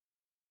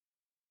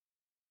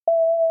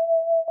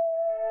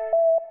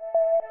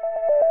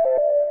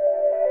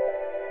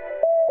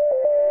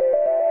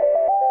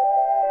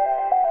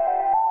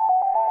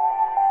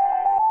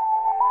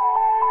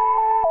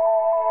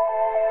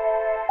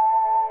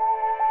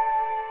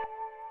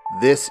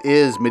This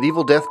is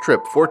Medieval Death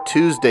Trip for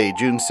Tuesday,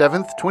 June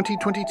 7th,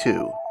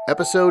 2022,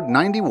 episode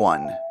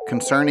 91,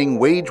 concerning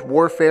wage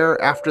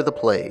warfare after the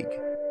plague.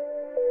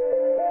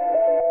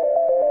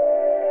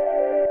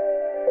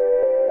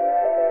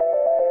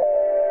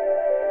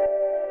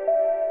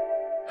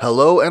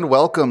 Hello and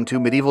welcome to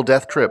Medieval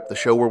Death Trip, the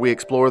show where we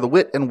explore the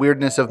wit and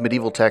weirdness of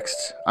medieval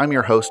texts. I'm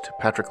your host,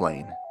 Patrick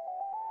Lane.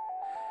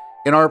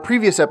 In our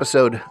previous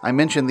episode, I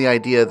mentioned the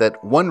idea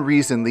that one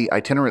reason the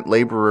itinerant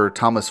laborer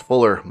Thomas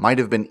Fuller might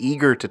have been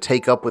eager to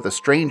take up with a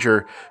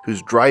stranger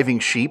who's driving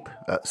sheep,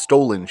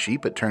 stolen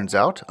sheep it turns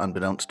out,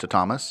 unbeknownst to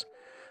Thomas.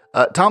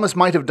 Thomas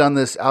might have done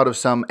this out of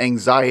some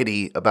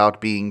anxiety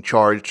about being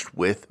charged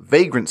with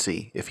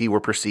vagrancy if he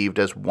were perceived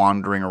as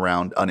wandering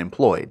around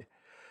unemployed.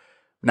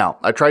 Now,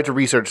 I tried to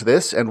research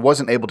this and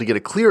wasn't able to get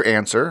a clear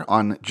answer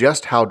on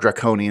just how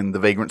draconian the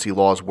vagrancy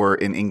laws were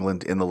in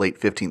England in the late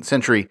 15th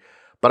century,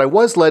 but I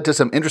was led to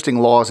some interesting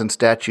laws and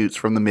statutes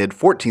from the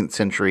mid-14th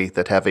century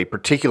that have a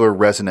particular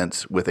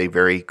resonance with a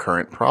very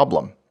current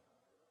problem.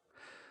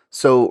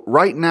 So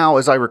right now,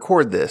 as I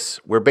record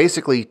this, we're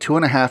basically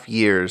 2.5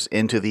 years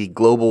into the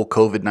global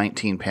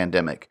COVID-19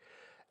 pandemic.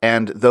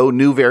 And though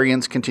new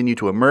variants continue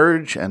to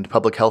emerge and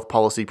public health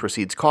policy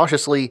proceeds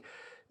cautiously,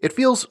 it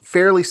feels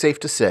fairly safe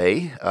to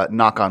say,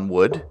 knock on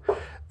wood,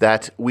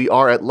 that we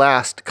are at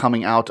last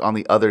coming out on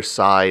the other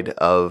side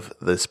of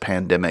this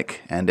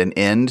pandemic and an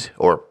end,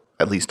 or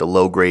at least a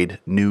low-grade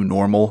new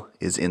normal,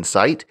 is in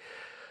sight.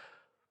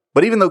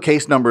 But even though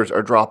case numbers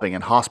are dropping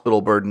and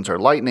hospital burdens are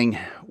lightening,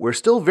 we're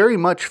still very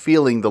much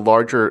feeling the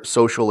larger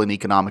social and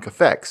economic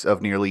effects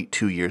of nearly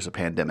 2 years of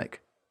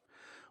pandemic.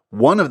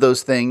 One of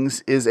those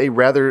things is a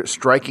rather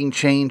striking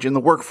change in the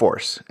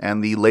workforce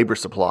and the labor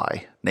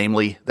supply,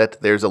 namely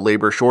that there's a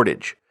labor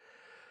shortage.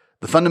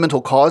 The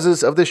fundamental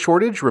causes of this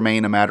shortage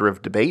remain a matter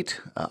of debate.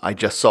 I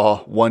just saw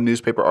one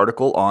newspaper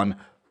article on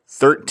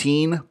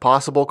 13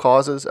 possible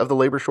causes of the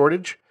labor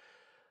shortage.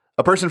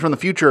 A person from the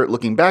future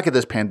looking back at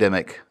this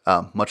pandemic,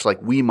 much like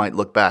we might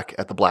look back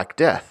at the Black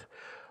Death,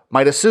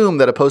 might assume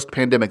that a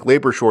post-pandemic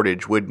labor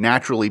shortage would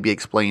naturally be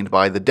explained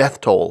by the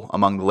death toll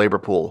among the labor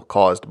pool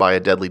caused by a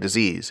deadly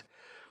disease.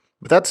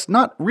 But that's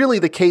not really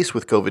the case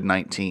with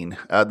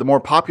COVID-19. The more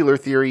popular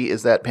theory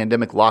is that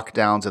pandemic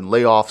lockdowns and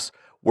layoffs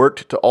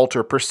worked to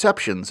alter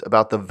perceptions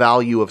about the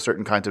value of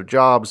certain kinds of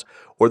jobs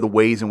or the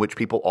ways in which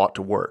people ought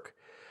to work.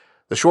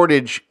 The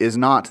shortage is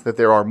not that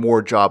there are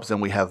more jobs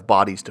than we have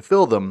bodies to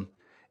fill them.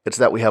 It's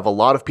that we have a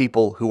lot of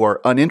people who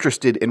are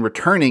uninterested in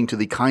returning to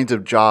the kinds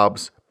of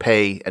jobs,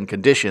 pay, and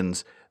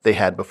conditions they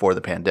had before the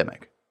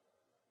pandemic.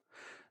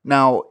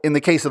 Now, in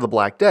the case of the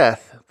Black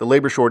Death, the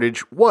labor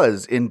shortage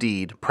was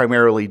indeed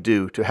primarily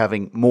due to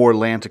having more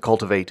land to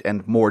cultivate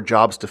and more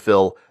jobs to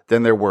fill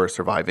than there were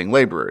surviving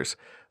laborers.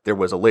 There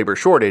was a labor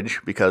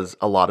shortage because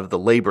a lot of the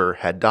labor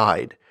had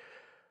died.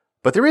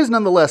 But there is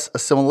nonetheless a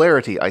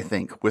similarity, I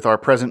think, with our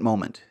present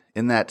moment,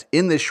 in that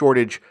in this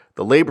shortage,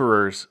 the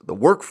laborers, the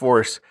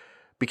workforce,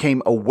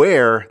 became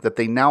aware that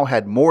they now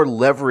had more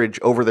leverage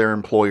over their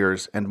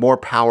employers and more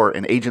power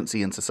and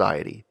agency in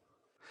society.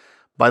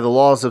 By the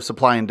laws of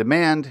supply and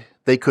demand,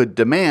 they could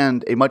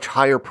demand a much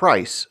higher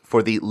price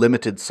for the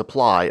limited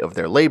supply of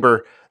their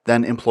labor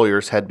than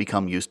employers had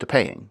become used to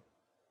paying.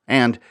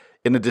 And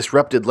in a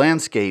disrupted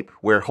landscape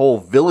where whole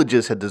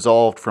villages had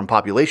dissolved from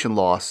population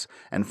loss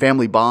and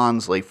family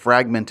bonds lay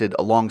fragmented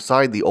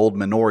alongside the old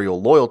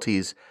manorial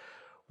loyalties,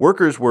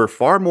 workers were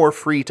far more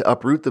free to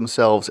uproot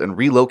themselves and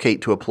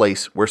relocate to a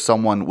place where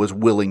someone was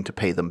willing to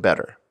pay them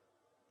better.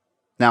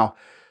 Now,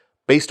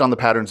 based on the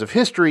patterns of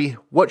history,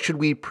 what should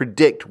we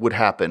predict would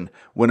happen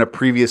when a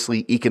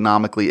previously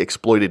economically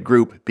exploited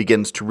group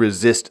begins to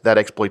resist that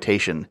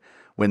exploitation,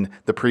 when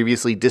the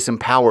previously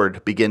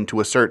disempowered begin to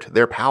assert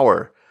their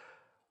power?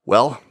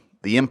 Well,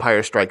 the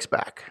empire strikes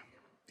back.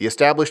 The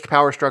established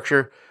power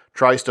structure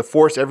tries to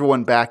force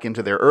everyone back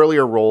into their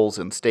earlier roles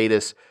and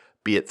status,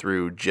 be it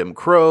through Jim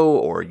Crow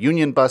or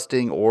union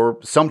busting or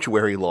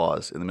sumptuary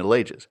laws in the Middle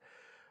Ages.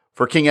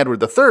 For King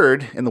Edward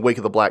III, in the wake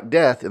of the Black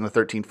Death in the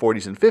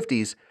 1340s and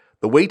 50s,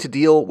 the way to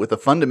deal with a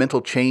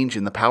fundamental change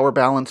in the power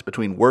balance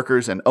between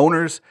workers and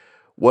owners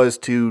was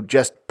to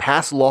just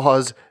pass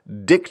laws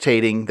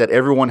dictating that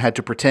everyone had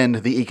to pretend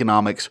the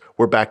economics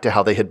were back to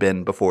how they had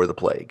been before the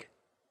plague.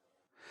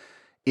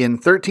 In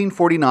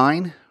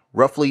 1349,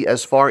 roughly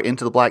as far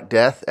into the Black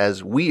Death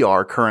as we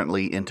are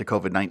currently into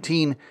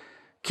COVID-19,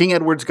 King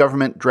Edward's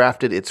government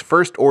drafted its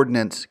first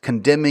ordinance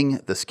condemning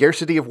the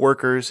scarcity of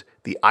workers,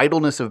 the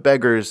idleness of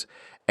beggars,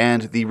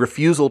 and the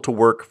refusal to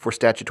work for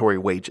statutory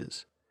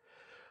wages.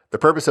 The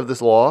purpose of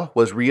this law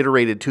was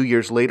reiterated 2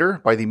 years later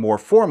by the more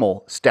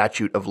formal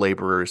Statute of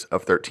Laborers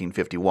of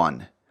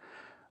 1351.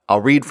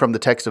 I'll read from the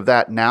text of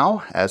that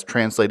now, as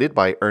translated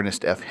by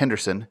Ernest F.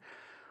 Henderson.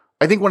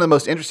 I think one of the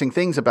most interesting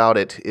things about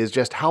it is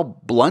just how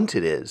blunt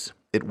it is.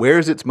 It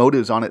wears its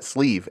motives on its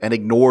sleeve and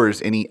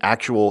ignores any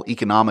actual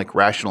economic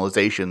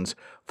rationalizations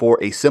for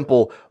a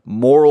simple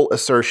moral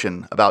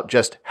assertion about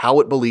just how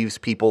it believes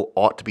people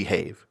ought to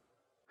behave.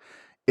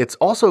 It's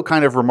also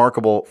kind of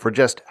remarkable for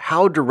just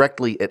how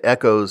directly it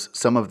echoes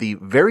some of the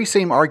very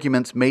same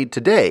arguments made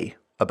today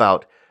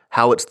about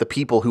how it's the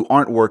people who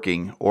aren't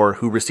working or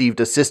who received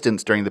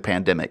assistance during the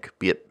pandemic,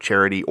 be it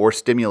charity or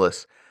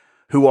stimulus,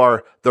 who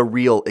are the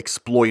real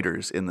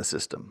exploiters in the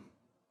system.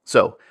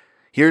 So,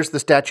 here's the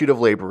Statute of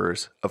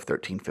Laborers of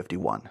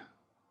 1351.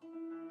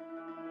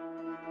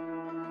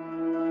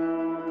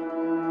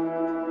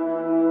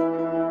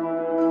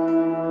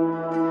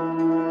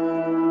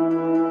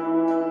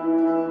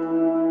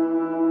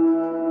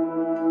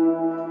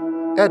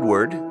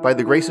 Edward, by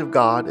the grace of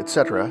God,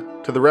 etc.,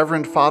 to the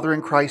Reverend Father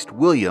in Christ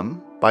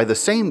William, by the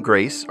same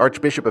grace,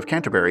 Archbishop of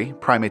Canterbury,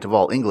 Primate of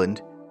all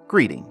England,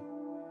 greeting.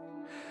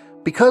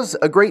 Because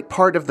a great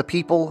part of the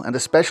people, and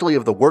especially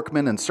of the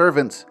workmen and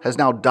servants, has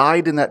now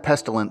died in that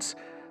pestilence,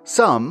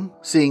 some,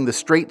 seeing the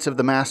straits of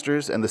the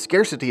masters and the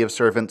scarcity of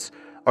servants,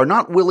 are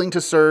not willing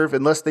to serve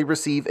unless they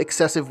receive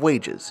excessive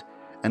wages,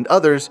 and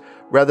others,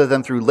 rather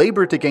than through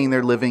labor to gain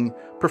their living,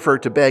 prefer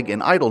to beg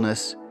in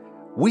idleness.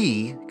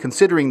 We,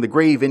 considering the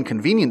grave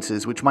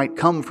inconveniences which might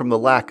come from the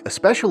lack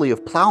especially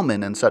of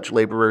ploughmen and such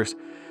laborers,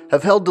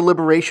 have held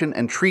deliberation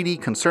and treaty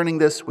concerning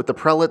this with the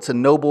prelates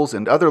and nobles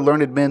and other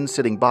learned men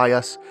sitting by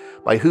us,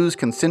 by whose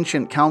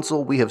consentient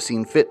counsel we have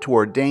seen fit to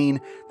ordain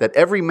that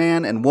every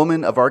man and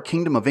woman of our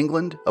kingdom of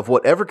England, of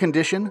whatever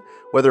condition,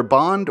 whether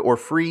bond or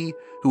free,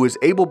 who is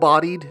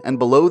able-bodied and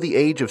below the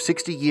age of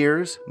 60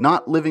 years,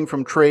 not living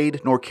from trade,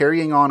 nor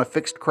carrying on a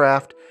fixed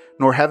craft,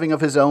 nor having of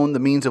his own the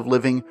means of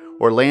living,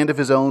 or land of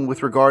his own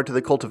with regard to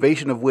the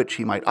cultivation of which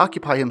he might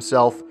occupy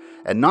himself,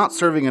 and not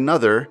serving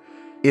another,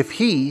 if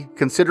he,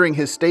 considering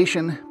his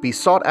station, be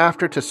sought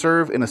after to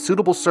serve in a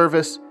suitable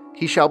service,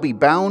 he shall be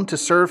bound to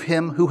serve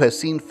him who has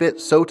seen fit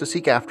so to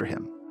seek after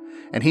him.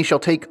 And he shall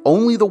take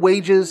only the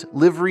wages,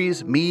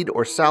 liveries, meed,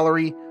 or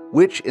salary,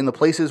 which, in the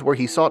places where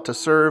he sought to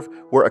serve,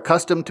 were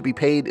accustomed to be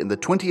paid in the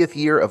 20th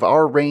year of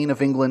our reign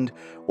of England,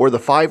 or the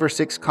 5 or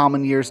 6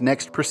 common years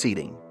next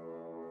preceding.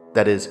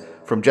 That is,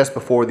 from just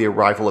before the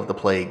arrival of the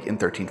plague in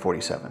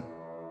 1347.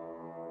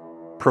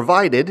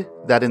 Provided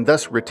that in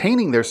thus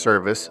retaining their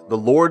service, the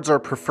lords are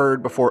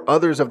preferred before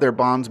others of their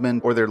bondsmen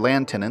or their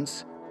land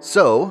tenants,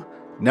 so,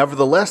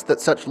 nevertheless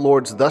that such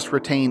lords thus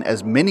retain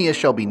as many as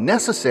shall be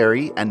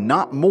necessary, and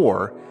not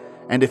more,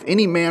 and if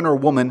any man or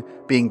woman,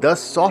 being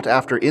thus sought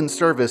after in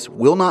service,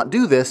 will not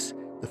do this,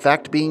 the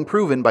fact being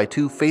proven by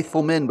 2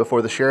 faithful men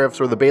before the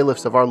sheriffs or the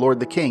bailiffs of our lord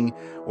the king,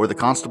 or the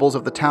constables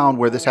of the town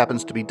where this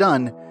happens to be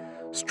done,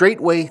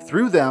 straightway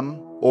through them,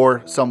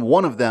 or some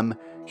one of them,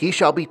 he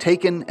shall be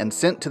taken and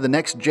sent to the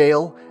next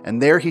jail,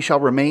 and there he shall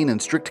remain in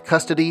strict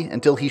custody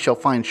until he shall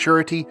find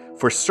surety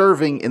for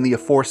serving in the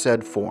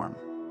aforesaid form.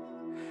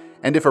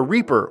 And if a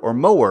reaper or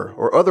mower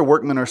or other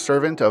workman or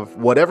servant of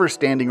whatever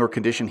standing or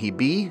condition he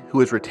be,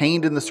 who is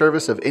retained in the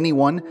service of any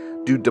one,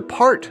 do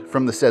depart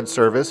from the said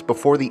service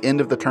before the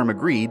end of the term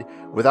agreed,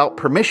 without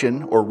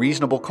permission or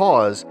reasonable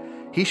cause,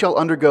 he shall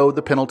undergo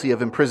the penalty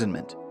of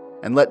imprisonment.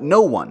 And let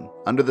no one,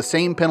 under the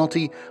same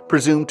penalty,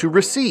 presume to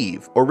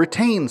receive or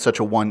retain such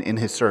a one in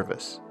his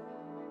service.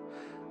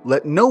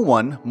 Let no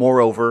one,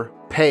 moreover,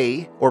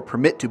 pay or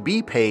permit to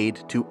be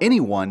paid to any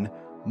one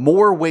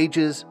more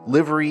wages,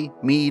 livery,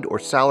 meed, or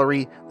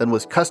salary than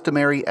was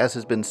customary, as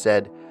has been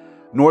said,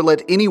 nor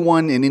let any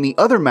one in any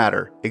other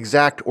matter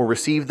exact or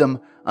receive them,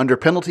 under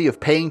penalty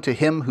of paying to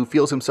him who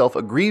feels himself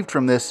aggrieved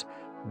from this,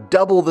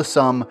 double the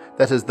sum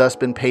that has thus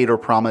been paid or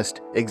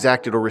promised,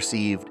 exacted or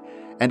received.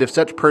 And if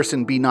such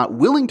person be not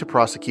willing to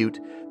prosecute,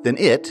 then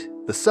it,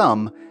 the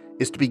sum,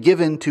 is to be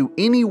given to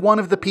any one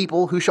of the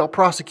people who shall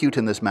prosecute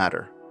in this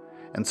matter.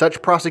 And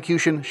such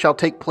prosecution shall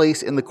take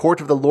place in the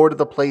court of the lord of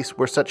the place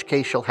where such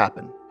case shall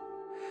happen.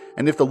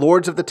 And if the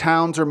lords of the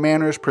towns or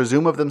manors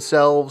presume of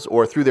themselves,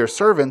 or through their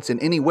servants in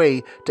any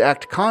way, to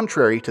act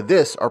contrary to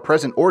this our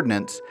present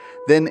ordinance,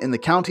 then in the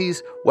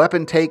counties,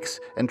 wapentakes,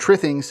 and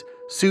trithings,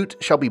 suit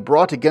shall be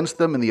brought against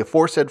them in the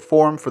aforesaid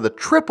form for the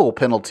triple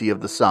penalty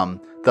of the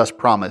sum thus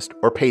promised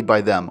or paid by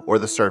them or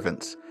the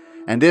servants.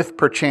 And if,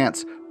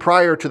 perchance,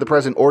 prior to the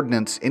present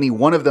ordinance, any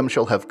one of them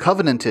shall have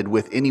covenanted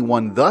with any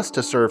one thus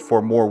to serve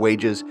for more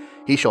wages,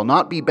 he shall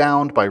not be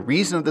bound by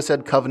reason of the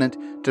said covenant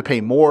to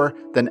pay more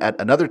than at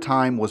another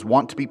time was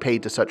wont to be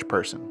paid to such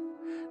person.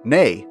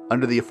 Nay,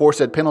 under the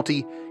aforesaid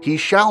penalty, he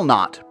shall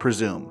not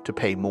presume to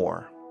pay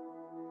more.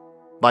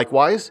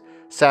 Likewise,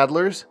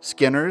 saddlers,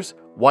 skinners,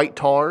 white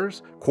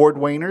tars,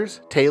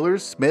 cordwainers,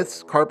 tailors,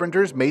 smiths,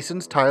 carpenters,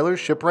 masons, tilers,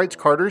 shipwrights,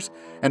 carters,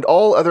 and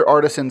all other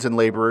artisans and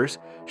laborers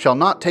shall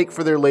not take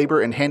for their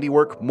labor and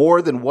handiwork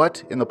more than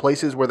what, in the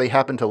places where they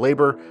happen to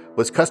labor,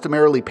 was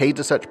customarily paid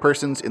to such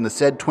persons in the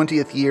said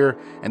 20th year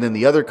and in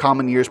the other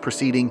common years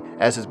preceding,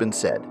 as has been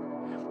said.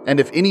 And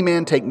if any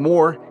man take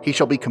more, he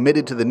shall be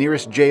committed to the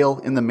nearest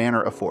jail in the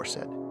manner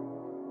aforesaid.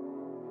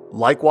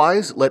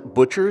 Likewise, let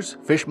butchers,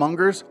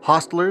 fishmongers,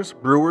 hostlers,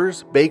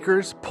 brewers,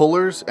 bakers,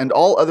 pullers, and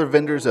all other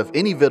vendors of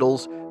any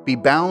victuals be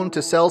bound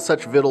to sell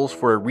such victuals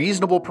for a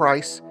reasonable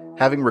price,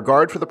 having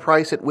regard for the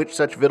price at which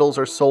such victuals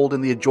are sold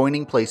in the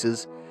adjoining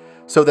places,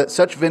 so that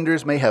such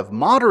vendors may have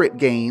moderate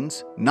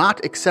gains,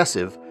 not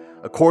excessive,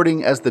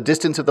 according as the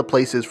distance of the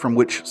places from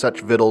which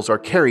such victuals are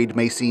carried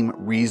may seem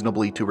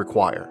reasonably to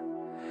require.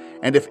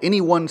 And if any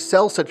one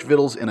sell such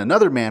victuals in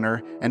another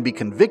manner, and be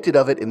convicted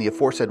of it in the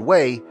aforesaid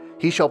way,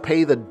 he shall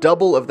pay the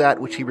double of that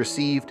which he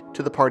received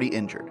to the party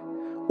injured,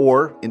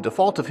 or, in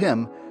default of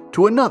him,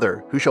 to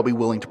another who shall be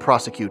willing to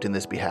prosecute in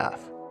this behalf.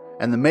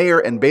 And the mayor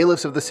and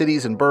bailiffs of the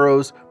cities and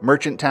boroughs,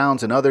 merchant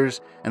towns and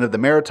others, and of the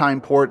maritime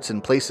ports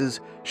and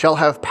places, shall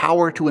have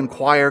power to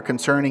inquire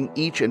concerning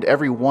each and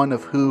every one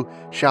of who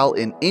shall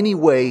in any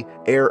way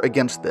err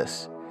against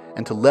this,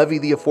 and to levy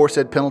the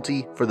aforesaid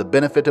penalty for the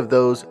benefit of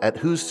those at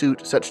whose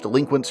suit such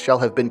delinquents shall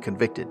have been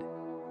convicted.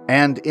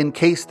 And in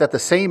case that the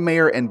same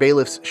mayor and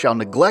bailiffs shall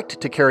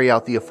neglect to carry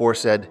out the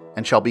aforesaid,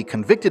 and shall be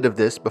convicted of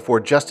this before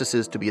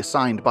justices to be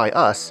assigned by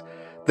us,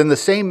 then the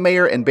same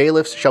mayor and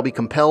bailiffs shall be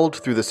compelled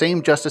through the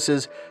same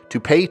justices to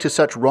pay to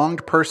such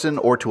wronged person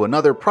or to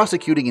another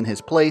prosecuting in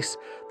his place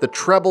the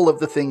treble of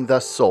the thing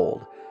thus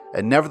sold,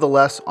 and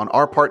nevertheless on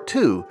our part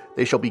too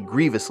they shall be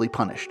grievously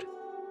punished.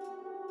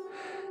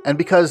 And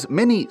because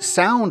many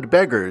sound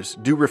beggars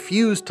do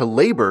refuse to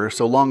labor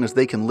so long as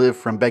they can live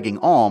from begging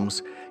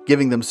alms,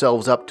 giving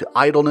themselves up to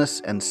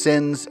idleness and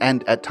sins,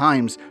 and at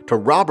times to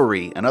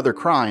robbery and other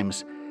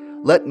crimes,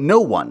 let no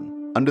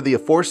one, under the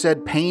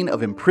aforesaid pain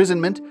of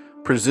imprisonment,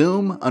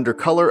 presume, under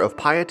color of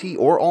piety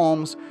or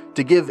alms,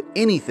 to give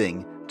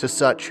anything to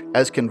such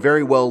as can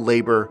very well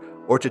labor,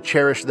 or to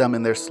cherish them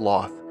in their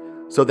sloth,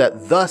 so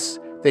that thus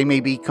they may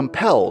be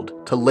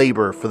compelled to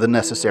labor for the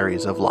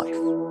necessaries of life.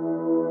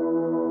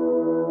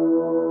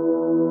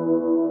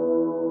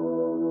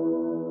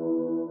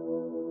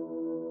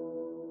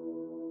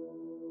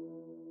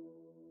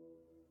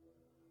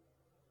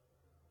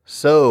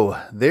 So,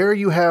 there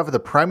you have the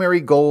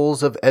primary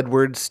goals of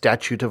Edward's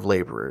Statute of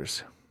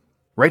Laborers.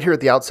 Right here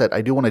at the outset,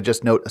 I do want to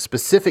just note a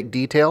specific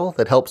detail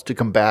that helps to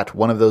combat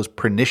one of those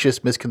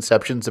pernicious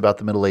misconceptions about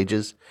the Middle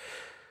Ages.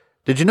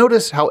 Did you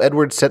notice how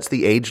Edward sets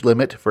the age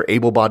limit for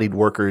able-bodied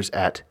workers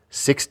at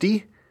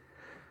 60?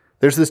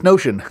 There's this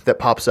notion that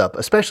pops up,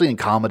 especially in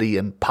comedy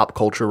and pop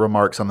culture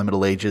remarks on the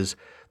Middle Ages,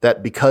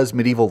 that because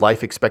medieval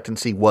life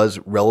expectancy was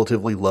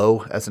relatively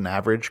low as an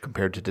average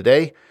compared to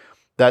today,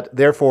 that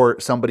therefore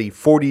somebody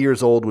 40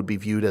 years old would be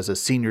viewed as a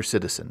senior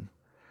citizen.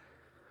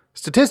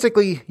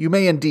 Statistically, you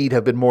may indeed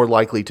have been more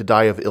likely to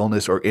die of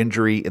illness or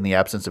injury in the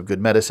absence of good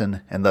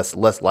medicine, and thus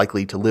less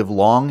likely to live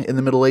long in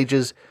the Middle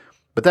Ages,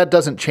 but that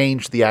doesn't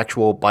change the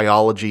actual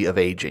biology of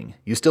aging.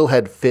 You still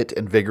had fit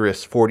and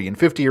vigorous 40 and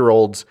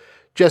 50-year-olds,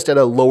 just at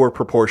a lower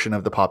proportion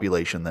of the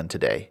population than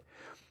today.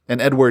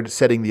 And Edward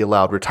setting the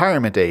allowed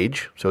retirement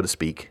age, so to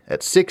speak,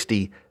 at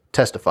 60,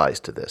 testifies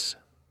to this.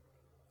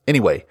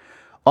 Anyway,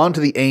 on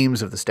to the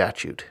aims of the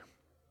statute.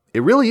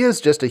 It really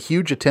is just a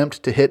huge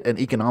attempt to hit an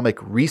economic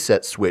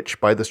reset switch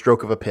by the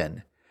stroke of a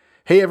pen.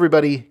 Hey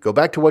everybody, go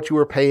back to what you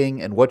were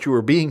paying and what you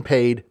were being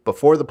paid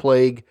before the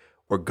plague,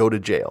 or go to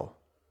jail.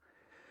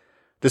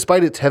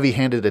 Despite its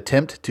heavy-handed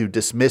attempt to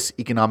dismiss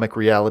economic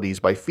realities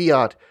by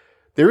fiat,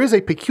 there is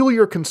a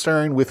peculiar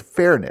concern with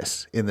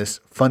fairness in this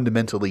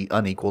fundamentally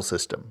unequal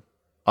system.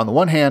 On the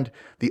one hand,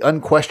 the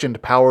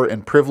unquestioned power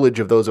and privilege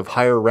of those of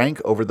higher rank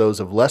over those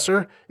of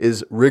lesser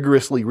is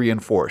rigorously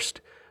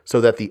reinforced, so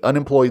that the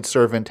unemployed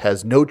servant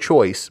has no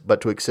choice but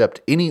to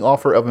accept any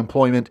offer of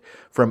employment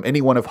from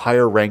anyone of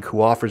higher rank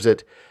who offers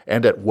it,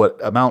 and at what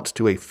amounts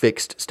to a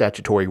fixed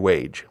statutory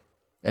wage.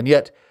 And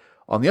yet,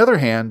 on the other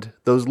hand,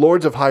 those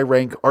lords of high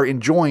rank are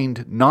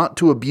enjoined not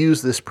to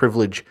abuse this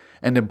privilege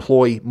and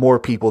employ more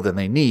people than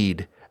they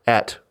need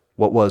at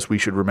what was, we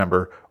should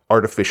remember,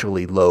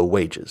 artificially low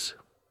wages.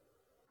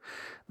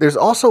 There's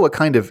also a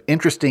kind of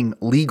interesting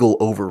legal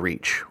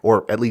overreach,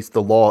 or at least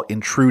the law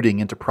intruding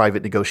into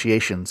private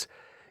negotiations,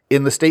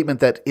 in the statement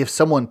that if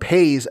someone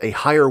pays a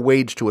higher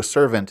wage to a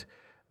servant,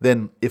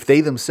 then if they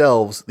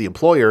themselves, the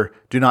employer,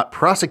 do not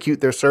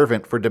prosecute their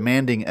servant for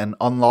demanding an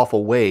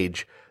unlawful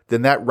wage,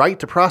 then that right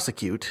to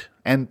prosecute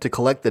and to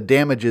collect the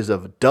damages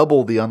of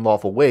double the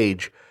unlawful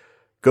wage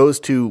goes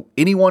to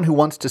anyone who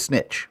wants to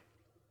snitch.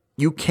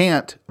 You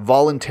can't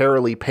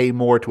voluntarily pay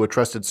more to a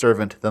trusted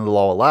servant than the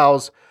law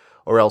allows,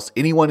 or else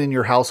anyone in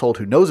your household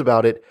who knows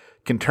about it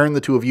can turn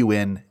the two of you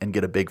in and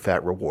get a big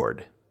fat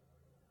reward.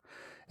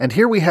 And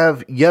here we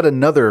have yet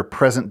another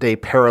present-day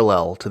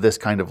parallel to this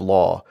kind of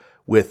law,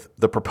 with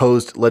the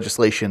proposed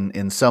legislation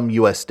in some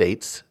U.S.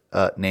 states,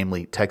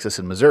 namely Texas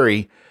and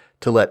Missouri,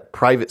 to let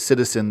private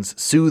citizens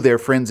sue their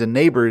friends and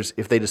neighbors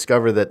if they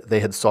discover that they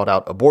had sought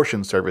out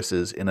abortion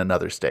services in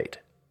another state.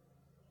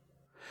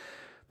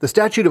 The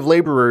Statute of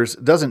Laborers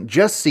doesn't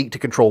just seek to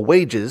control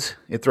wages,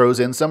 it throws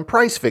in some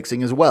price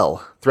fixing as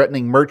well,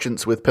 threatening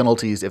merchants with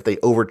penalties if they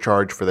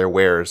overcharge for their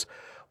wares,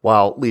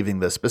 while leaving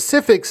the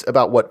specifics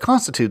about what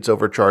constitutes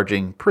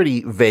overcharging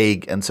pretty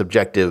vague and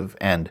subjective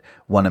and,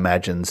 one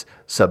imagines,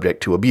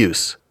 subject to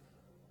abuse.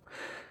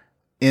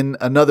 In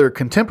another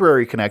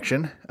contemporary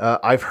connection,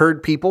 I've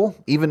heard people,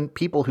 even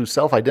people who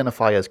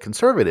self-identify as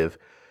conservative,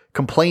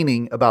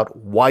 complaining about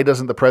why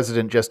doesn't the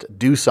president just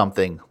do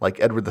something like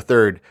Edward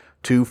III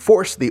to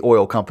force the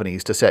oil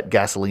companies to set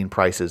gasoline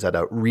prices at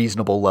a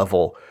reasonable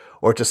level,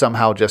 or to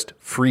somehow just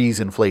freeze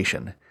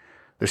inflation.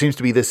 There seems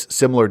to be this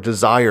similar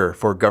desire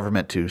for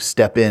government to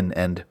step in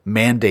and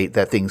mandate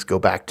that things go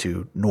back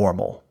to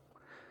normal.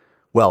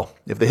 Well,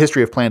 if the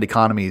history of planned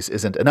economies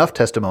isn't enough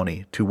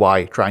testimony to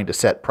why trying to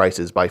set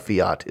prices by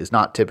fiat is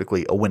not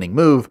typically a winning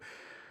move,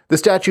 the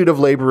Statute of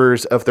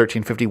Laborers of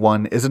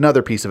 1351 is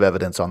another piece of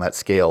evidence on that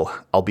scale,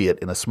 albeit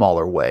in a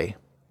smaller way.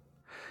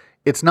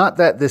 It's not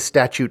that this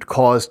statute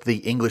caused the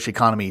English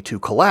economy to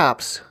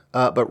collapse,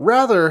 but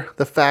rather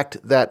the fact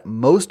that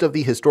most of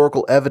the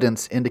historical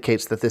evidence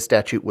indicates that this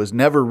statute was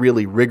never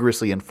really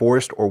rigorously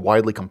enforced or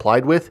widely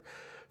complied with,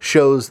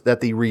 shows that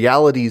the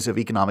realities of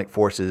economic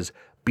forces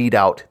beat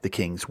out the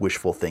king's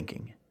wishful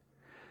thinking.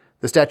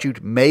 The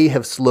statute may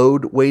have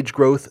slowed wage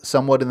growth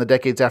somewhat in the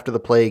decades after the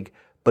plague,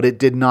 but it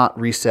did not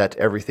reset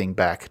everything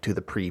back to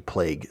the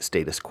pre-plague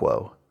status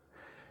quo.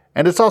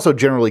 And it's also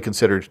generally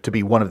considered to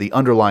be one of the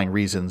underlying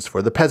reasons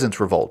for the Peasants'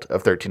 Revolt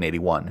of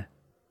 1381.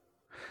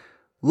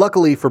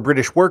 Luckily for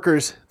British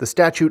workers, the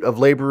Statute of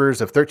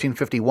Laborers of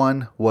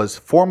 1351 was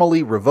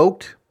formally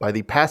revoked by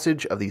the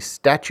passage of the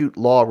Statute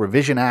Law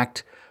Revision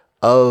Act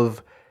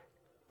of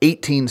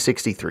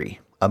 1863,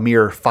 a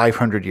mere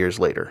 500 years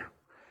later.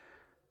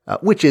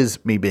 Which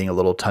is me being a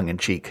little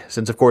tongue-in-cheek,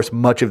 since of course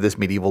much of this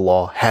medieval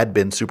law had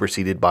been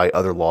superseded by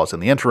other laws in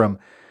the interim.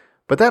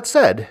 But that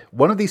said,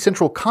 one of the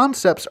central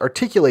concepts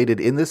articulated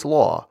in this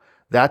law,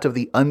 that of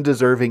the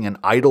undeserving and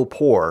idle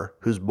poor,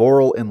 whose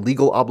moral and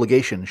legal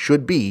obligation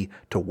should be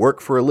to work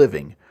for a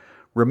living,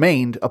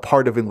 remained a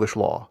part of English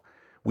law.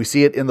 We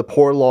see it in the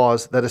poor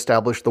laws that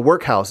established the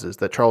workhouses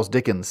that Charles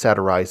Dickens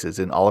satirizes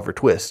in Oliver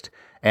Twist,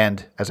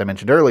 and, as I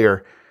mentioned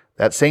earlier,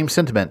 that same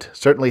sentiment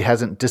certainly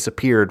hasn't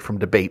disappeared from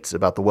debates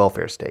about the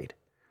welfare state.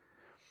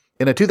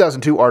 In a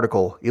 2002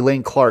 article,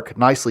 Elaine Clark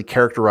nicely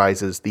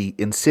characterizes the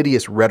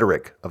insidious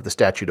rhetoric of the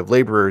Statute of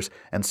Laborers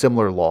and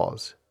similar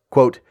laws.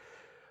 Quote,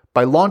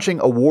 "By launching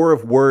a war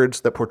of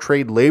words that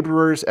portrayed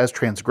laborers as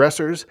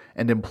transgressors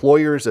and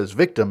employers as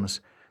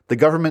victims, the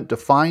government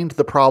defined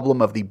the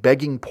problem of the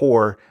begging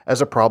poor as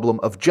a problem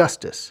of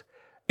justice.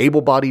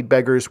 Able-bodied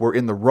beggars were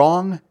in the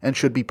wrong and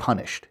should be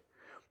punished.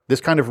 This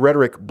kind of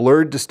rhetoric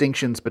blurred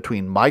distinctions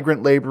between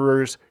migrant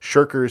laborers,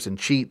 shirkers, and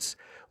cheats,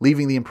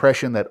 leaving the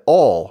impression that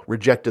all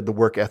rejected the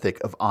work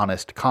ethic of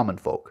honest common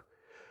folk.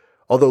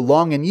 Although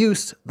long in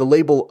use, the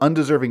label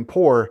undeserving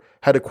poor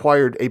had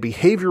acquired a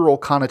behavioral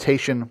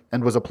connotation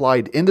and was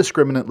applied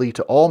indiscriminately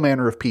to all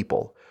manner of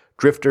people: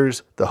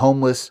 drifters, the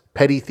homeless,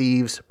 petty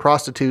thieves,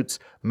 prostitutes,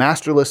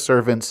 masterless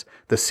servants,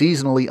 the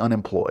seasonally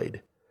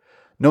unemployed.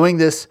 Knowing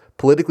this,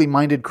 politically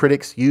minded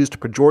critics used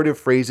pejorative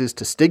phrases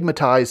to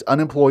stigmatize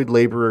unemployed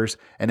laborers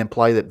and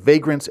imply that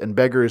vagrants and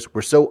beggars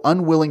were so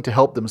unwilling to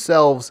help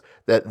themselves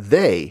that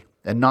they,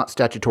 and not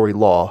statutory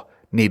law,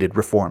 needed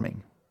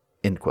reforming."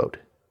 End quote.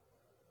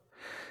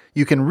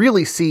 You can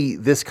really see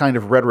this kind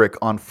of rhetoric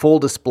on full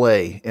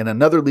display in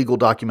another legal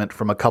document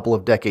from a couple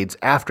of decades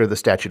after the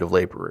Statute of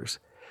Laborers.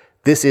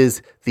 This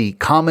is the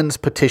Commons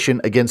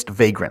Petition Against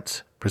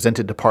Vagrants,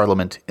 presented to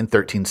Parliament in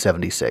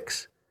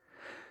 1376.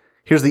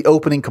 Here's the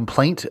opening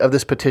complaint of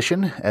this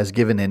petition, as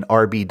given in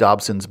R.B.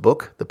 Dobson's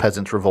book, The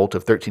Peasants' Revolt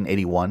of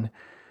 1381.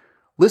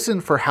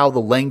 Listen for how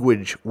the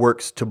language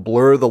works to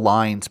blur the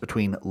lines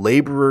between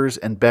laborers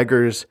and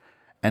beggars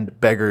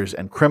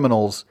and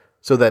criminals,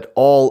 so that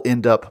all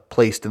end up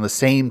placed in the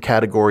same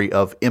category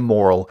of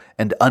immoral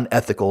and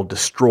unethical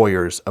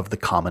destroyers of the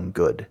common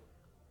good.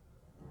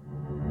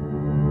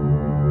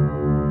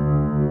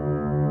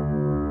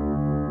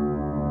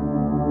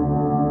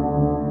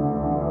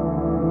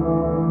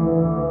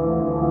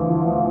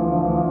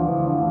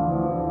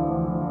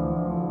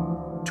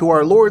 To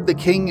our Lord the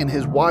King and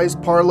his wise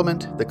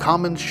Parliament, the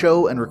Commons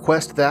show and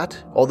request that,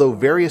 although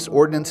various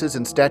ordinances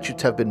and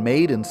statutes have been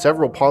made in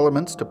several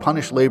parliaments to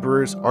punish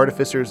laborers,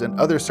 artificers, and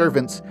other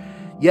servants,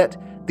 yet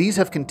these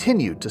have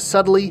continued to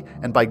subtly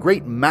and by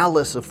great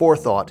malice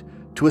aforethought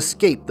to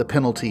escape the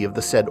penalty of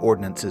the said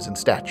ordinances and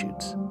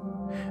statutes.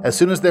 As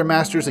soon as their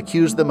masters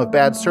accuse them of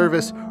bad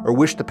service or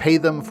wish to pay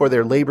them for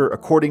their labor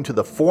according to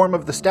the form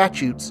of the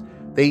statutes,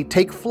 they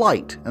take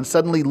flight and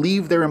suddenly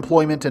leave their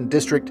employment and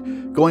district,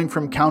 going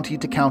from county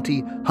to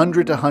county,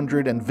 hundred to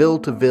hundred, and ville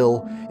to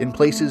ville, in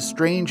places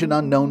strange and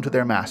unknown to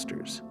their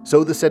masters.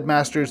 So the said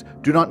masters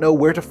do not know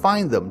where to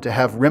find them to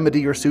have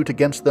remedy or suit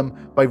against them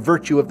by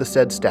virtue of the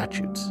said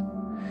statutes.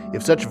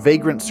 If such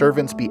vagrant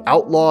servants be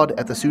outlawed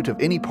at the suit of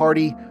any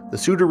party, the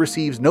suitor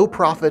receives no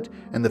profit,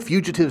 and the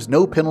fugitives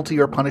no penalty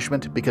or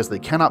punishment, because they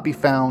cannot be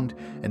found,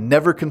 and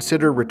never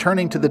consider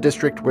returning to the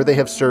district where they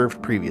have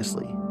served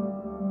previously.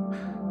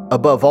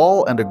 Above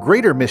all, and a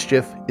greater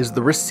mischief, is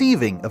the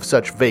receiving of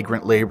such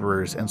vagrant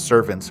laborers and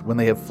servants when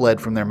they have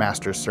fled from their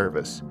master's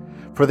service.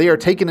 For they are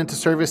taken into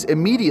service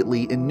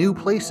immediately in new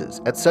places,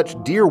 at such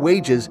dear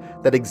wages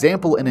that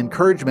example and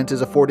encouragement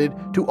is afforded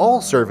to all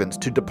servants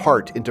to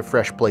depart into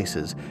fresh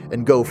places,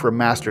 and go from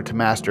master to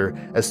master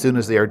as soon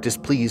as they are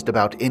displeased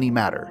about any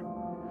matter.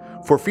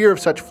 For fear of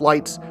such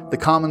flights, the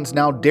commons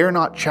now dare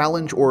not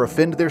challenge or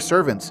offend their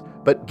servants,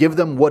 but give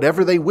them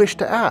whatever they wish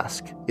to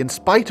ask, in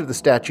spite of the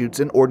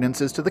statutes and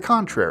ordinances to the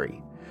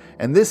contrary.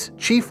 and this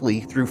chiefly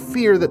through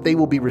fear that they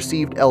will be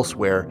received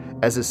elsewhere,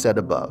 as is said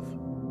above.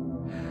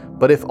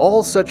 But if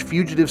all such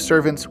fugitive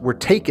servants were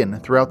taken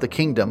throughout the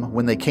kingdom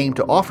when they came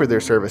to offer their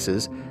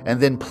services, and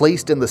then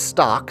placed in the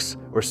stocks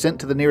or sent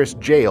to the nearest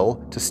jail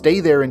to stay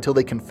there until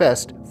they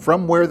confessed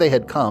from where they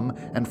had come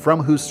and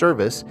from whose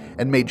service,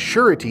 and made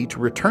surety to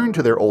return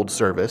to their old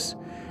service,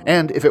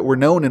 and if it were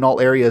known in all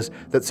areas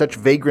that such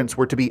vagrants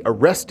were to be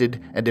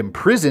arrested and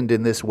imprisoned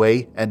in this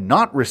way, and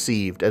not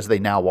received, as they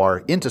now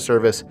are, into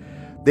service,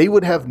 they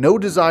would have no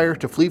desire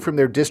to flee from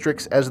their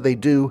districts as they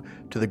do,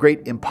 to the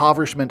great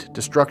impoverishment,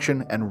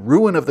 destruction, and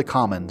ruin of the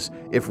commons,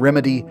 if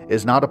remedy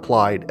is not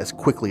applied as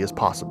quickly as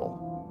possible.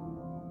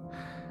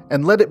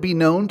 And let it be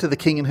known to the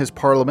king and his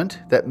parliament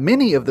that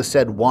many of the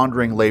said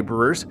wandering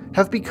laborers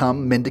have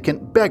become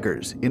mendicant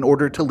beggars in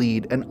order to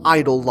lead an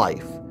idle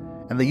life,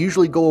 and they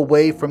usually go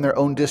away from their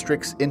own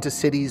districts into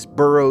cities,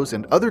 boroughs,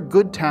 and other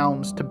good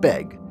towns to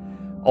beg,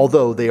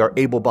 although they are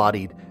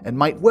able-bodied and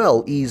might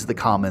well ease the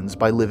commons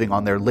by living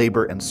on their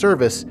labor and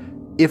service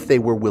if they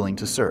were willing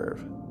to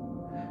serve.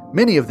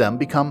 Many of them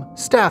become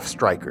staff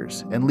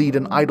strikers and lead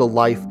an idle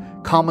life,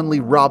 commonly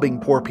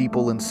robbing poor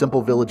people in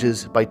simple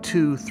villages by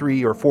 2,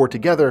 3, or 4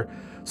 together,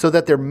 so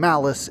that their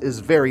malice is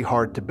very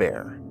hard to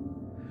bear.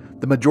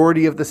 The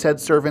majority of the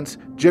said servants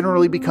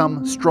generally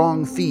become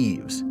strong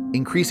thieves,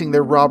 increasing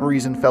their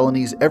robberies and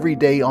felonies every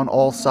day on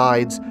all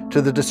sides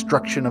to the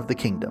destruction of the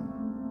kingdom.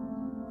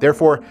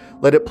 Therefore,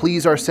 let it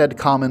please our said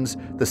commons,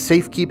 the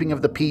safekeeping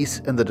of the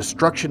peace and the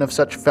destruction of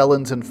such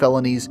felons and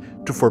felonies,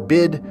 to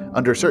forbid,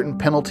 under certain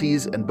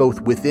penalties and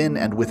both within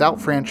and without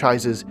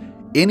franchises,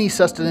 any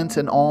sustenance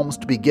and alms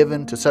to be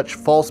given to such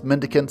false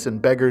mendicants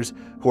and beggars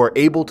who are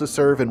able to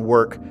serve and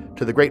work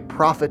to the great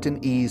profit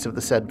and ease of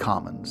the said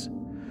commons.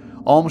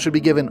 Alms should be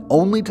given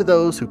only to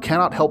those who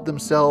cannot help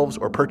themselves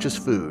or purchase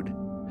food.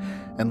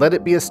 And let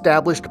it be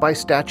established by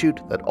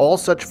statute that all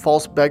such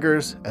false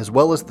beggars, as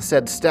well as the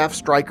said staff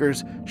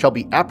strikers, shall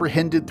be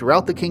apprehended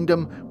throughout the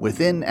kingdom,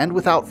 within and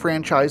without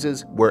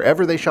franchises,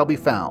 wherever they shall be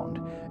found,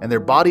 and their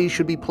bodies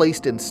should be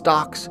placed in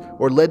stocks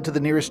or led to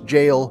the nearest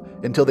jail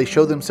until they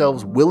show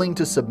themselves willing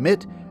to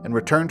submit and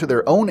return to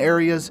their own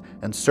areas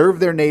and serve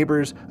their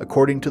neighbors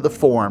according to the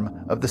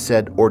form of the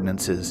said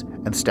ordinances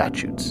and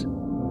statutes.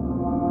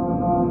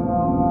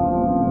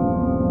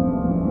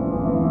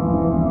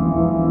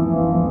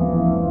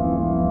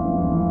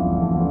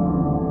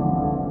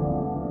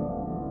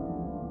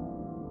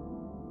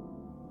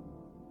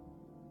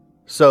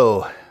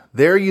 So,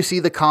 there you see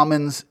the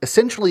commons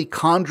essentially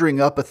conjuring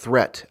up a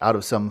threat out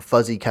of some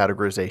fuzzy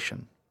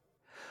categorization.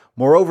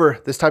 Moreover,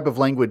 this type of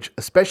language,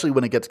 especially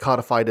when it gets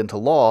codified into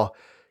law,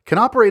 can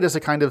operate as a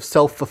kind of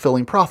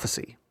self-fulfilling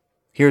prophecy.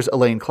 Here's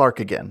Elaine Clark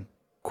again.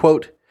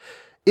 Quote,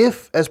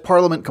 "If, as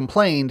Parliament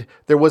complained,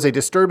 there was a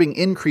disturbing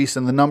increase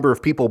in the number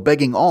of people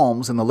begging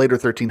alms in the later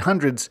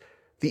 1300s,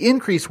 the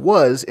increase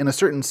was, in a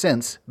certain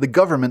sense, the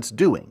government's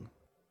doing.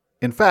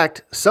 In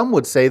fact, some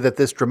would say that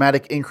this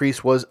dramatic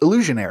increase was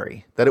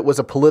illusionary, that it was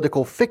a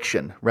political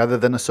fiction rather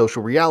than a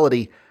social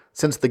reality,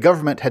 since the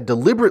government had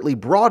deliberately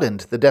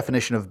broadened the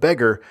definition of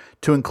beggar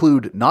to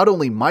include not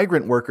only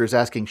migrant workers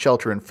asking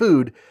shelter and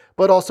food,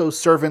 but also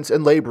servants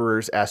and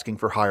laborers asking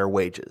for higher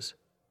wages.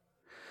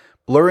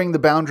 Blurring the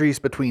boundaries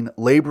between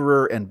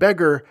laborer and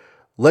beggar,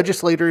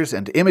 legislators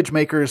and image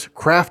makers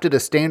crafted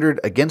a standard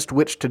against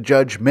which to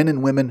judge men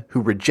and women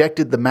who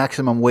rejected the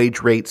maximum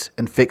wage rates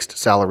and fixed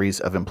salaries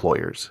of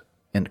employers."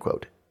 End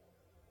quote.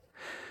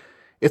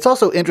 It's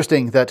also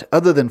interesting that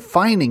other than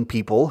fining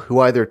people who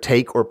either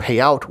take or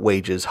pay out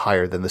wages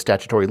higher than the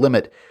statutory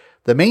limit,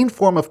 the main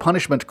form of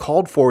punishment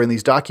called for in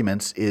these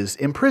documents is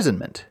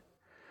imprisonment.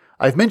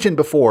 I've mentioned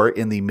before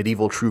in the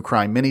Medieval True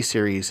Crime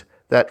miniseries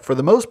that for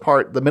the most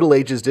part, the Middle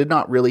Ages did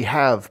not really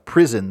have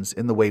prisons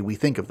in the way we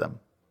think of them.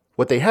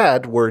 What they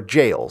had were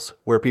jails,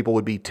 where people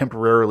would be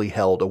temporarily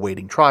held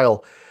awaiting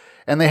trial,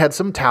 and they had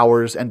some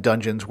towers and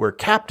dungeons where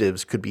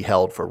captives could be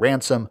held for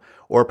ransom,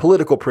 or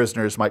political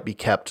prisoners might be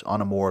kept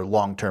on a more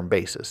long-term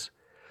basis.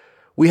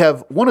 We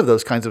have one of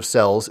those kinds of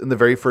cells in the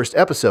very first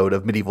episode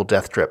of Medieval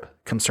Death Trip,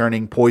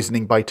 concerning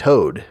poisoning by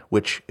toad,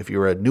 which, if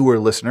you're a newer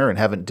listener and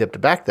haven't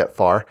dipped back that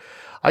far,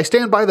 I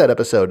stand by that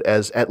episode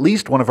as at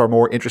least one of our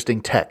more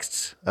interesting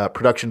texts.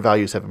 Production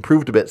values have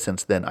improved a bit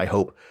since then, I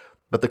hope,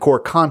 but the core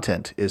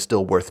content is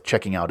still worth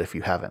checking out if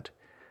you haven't.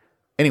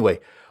 Anyway,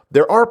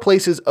 there are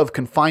places of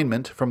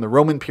confinement from the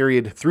Roman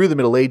period through the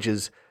Middle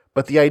Ages,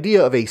 but the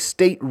idea of a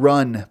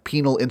state-run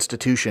penal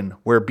institution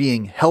where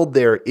being held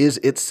there is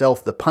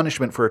itself the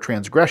punishment for a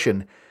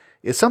transgression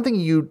is something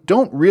you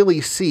don't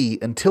really see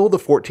until the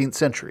 14th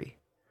century.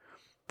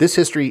 This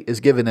history is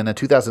given in a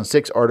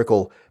 2006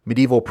 article,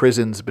 Medieval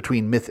Prisons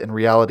Between Myth and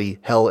Reality,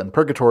 Hell and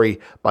Purgatory,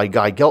 by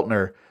Guy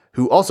Geltner,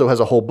 who also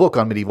has a whole book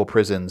on medieval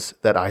prisons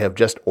that I have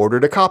just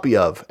ordered a copy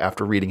of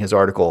after reading his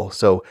article,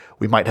 so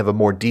we might have a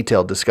more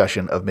detailed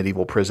discussion of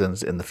medieval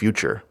prisons in the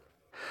future.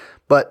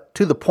 But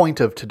to the point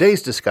of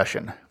today's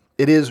discussion,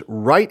 it is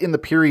right in the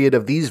period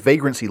of these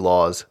vagrancy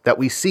laws that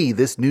we see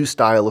this new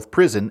style of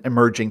prison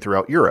emerging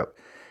throughout Europe,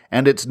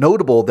 and it's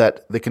notable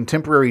that the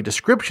contemporary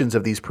descriptions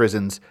of these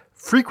prisons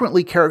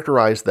frequently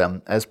characterize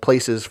them as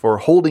places for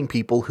holding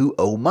people who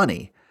owe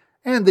money,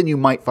 and then you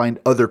might find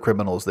other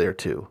criminals there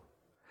too.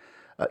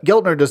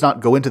 Geltner does not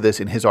go into this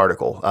in his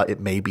article.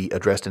 It may be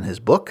addressed in his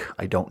book.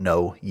 I don't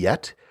know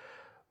yet.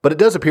 But it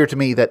does appear to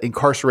me that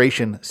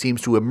incarceration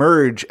seems to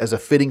emerge as a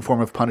fitting form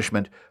of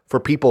punishment for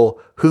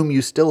people whom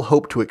you still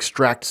hope to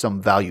extract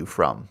some value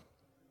from.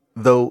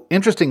 Though,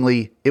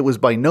 interestingly, it was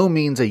by no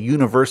means a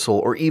universal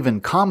or even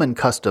common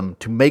custom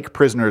to make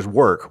prisoners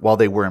work while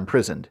they were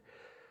imprisoned.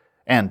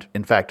 And,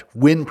 in fact,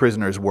 when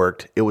prisoners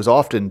worked, it was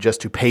often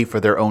just to pay for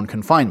their own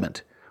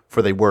confinement,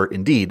 for they were,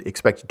 indeed,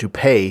 expected to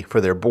pay for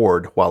their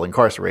board while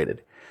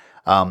incarcerated.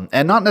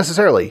 And not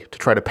necessarily to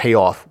try to pay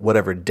off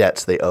whatever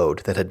debts they owed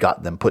that had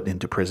gotten them put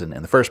into prison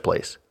in the first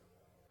place.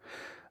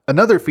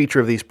 Another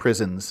feature of these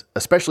prisons,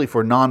 especially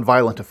for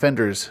non-violent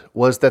offenders,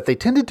 was that they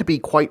tended to be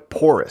quite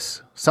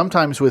porous,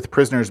 sometimes with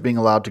prisoners being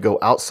allowed to go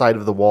outside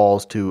of the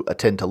walls to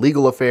attend to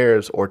legal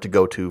affairs or to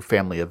go to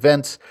family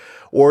events,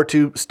 or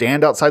to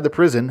stand outside the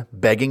prison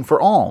begging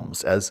for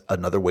alms as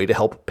another way to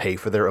help pay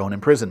for their own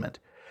imprisonment.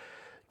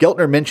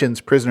 Geltner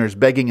mentions prisoners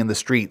begging in the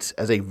streets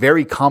as a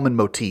very common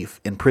motif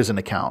in prison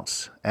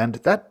accounts, and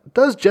that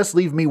does just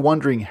leave me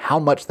wondering how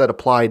much that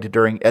applied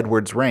during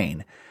Edward's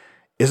reign.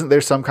 Isn't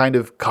there some kind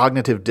of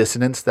cognitive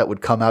dissonance that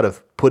would come out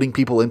of putting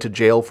people into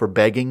jail for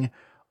begging,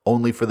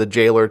 only for the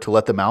jailer to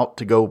let them out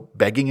to go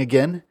begging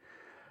again?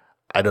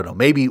 I don't know,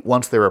 maybe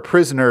once they're a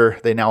prisoner,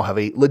 they now have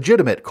a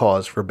legitimate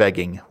cause for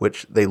begging,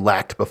 which they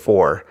lacked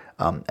before,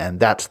 and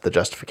that's the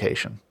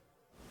justification.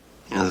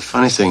 You know, the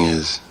funny thing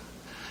is,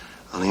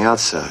 on the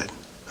outside,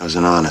 I was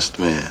an honest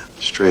man,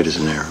 straight as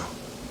an arrow.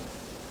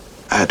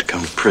 I had to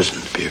come to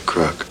prison to be a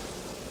crook.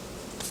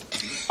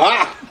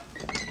 Ah!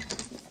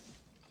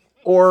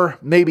 Or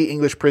maybe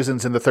English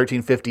prisons in the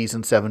 1350s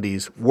and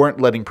 70s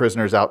weren't letting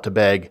prisoners out to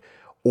beg,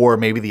 or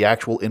maybe the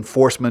actual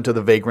enforcement of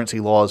the vagrancy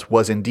laws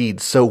was indeed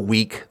so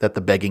weak that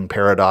the begging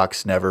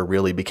paradox never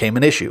really became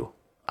an issue.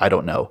 I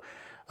don't know.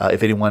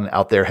 If anyone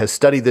out there has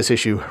studied this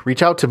issue,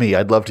 reach out to me.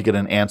 I'd love to get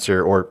an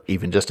answer or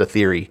even just a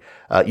theory.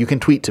 You can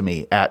tweet to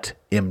me at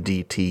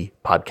MDT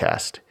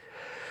Podcast.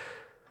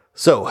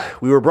 So,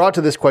 we were brought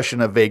to this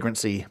question of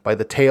vagrancy by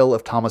the tale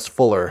of Thomas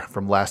Fuller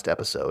from last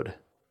episode.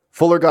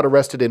 Fuller got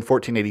arrested in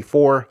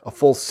 1484, a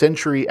full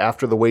century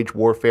after the wage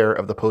warfare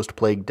of the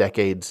post-plague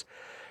decades,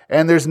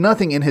 and there's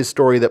nothing in his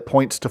story that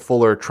points to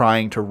Fuller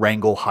trying to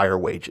wrangle higher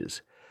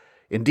wages.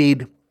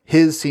 Indeed,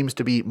 his seems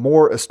to be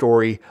more a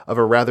story of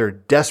a rather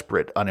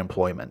desperate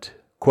unemployment.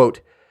 Quote,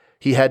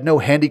 "He had no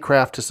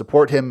handicraft to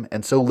support him,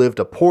 and so lived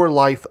a poor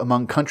life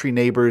among country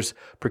neighbors,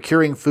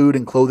 procuring food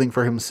and clothing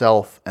for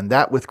himself, and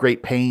that with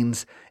great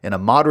pains, in a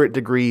moderate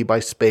degree by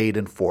spade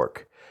and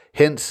fork.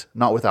 Hence,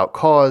 not without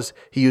cause,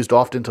 he used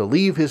often to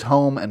leave his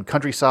home and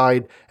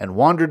countryside, and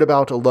wandered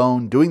about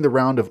alone, doing the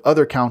round of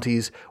other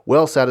counties,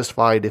 well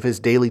satisfied if his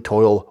daily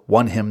toil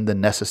won him the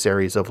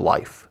necessaries of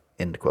life."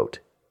 End quote.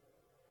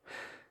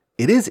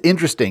 It is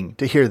interesting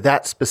to hear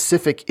that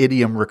specific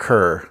idiom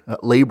recur,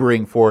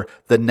 laboring for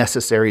the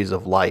necessaries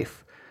of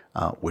life,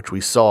 which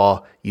we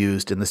saw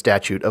used in the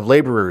Statute of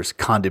Laborers'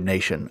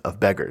 condemnation of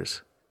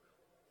beggars.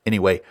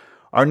 Anyway,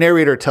 our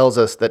narrator tells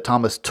us that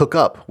Thomas took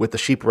up with the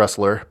sheep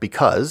rustler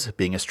because,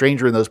 being a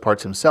stranger in those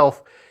parts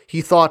himself,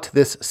 he thought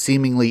this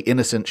seemingly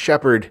innocent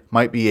shepherd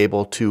might be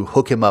able to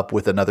hook him up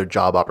with another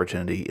job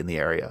opportunity in the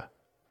area.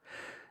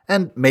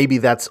 And maybe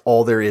that's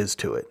all there is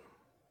to it.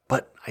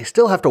 But I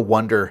still have to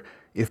wonder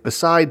if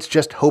besides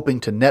just hoping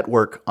to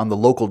network on the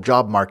local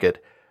job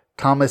market,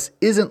 Thomas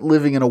isn't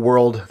living in a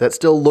world that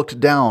still looked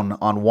down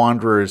on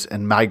wanderers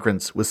and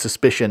migrants with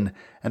suspicion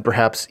and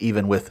perhaps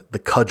even with the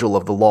cudgel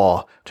of the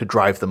law to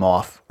drive them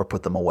off or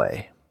put them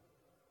away.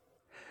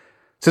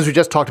 Since we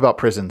just talked about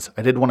prisons,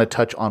 I did want to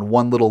touch on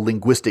one little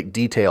linguistic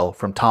detail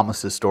from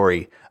Thomas's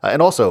story,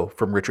 and also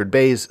from Richard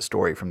Bay's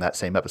story from that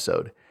same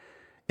episode.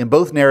 In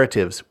both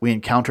narratives, we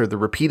encounter the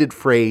repeated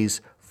phrase,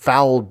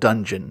 "foul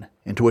dungeon,"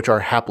 into which our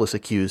hapless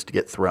accused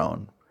get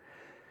thrown.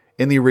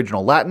 In the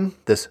original Latin,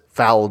 this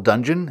foul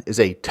dungeon is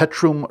a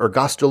tetrum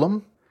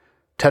ergastulum.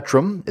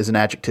 Tetrum is an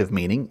adjective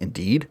meaning,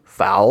 indeed,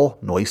 foul,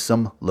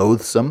 noisome,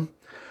 loathsome.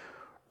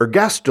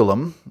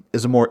 Ergastulum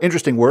is a more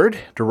interesting word,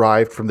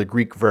 derived from the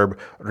Greek verb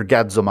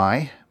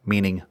ergadzomai,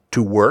 meaning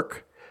to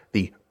work.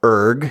 The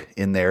erg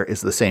in there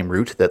is the same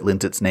root that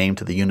lends its name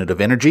to the unit of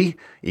energy,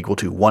 equal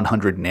to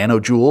 100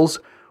 nanojoules,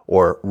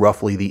 or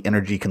roughly the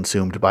energy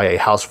consumed by a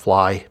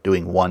housefly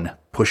doing one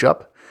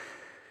push-up.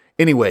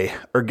 Anyway,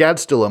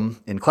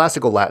 ergastulum in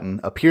classical Latin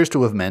appears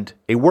to have meant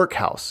a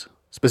workhouse,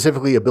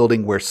 specifically a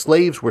building where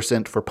slaves were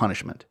sent for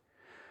punishment.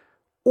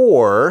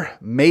 Or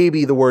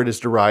maybe the word is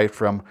derived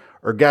from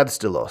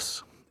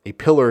ergadstilos, a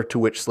pillar to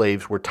which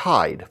slaves were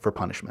tied for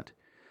punishment.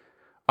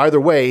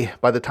 Either way,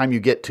 by the time you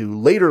get to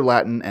later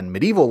Latin and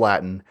medieval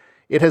Latin,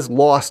 it has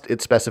lost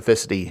its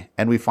specificity,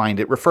 and we find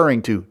it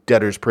referring to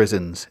debtors'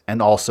 prisons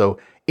and also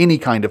any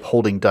kind of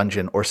holding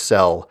dungeon or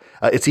cell.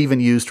 It's even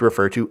used to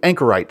refer to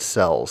anchorite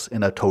cells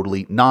in a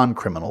totally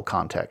non-criminal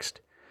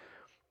context.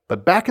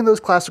 But back in those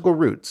classical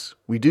roots,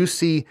 we do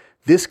see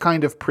this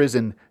kind of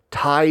prison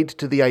tied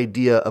to the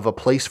idea of a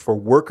place for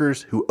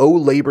workers who owe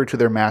labor to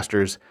their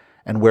masters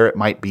and where it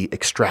might be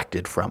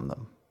extracted from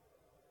them.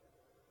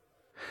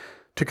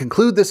 To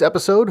conclude this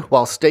episode,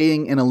 while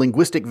staying in a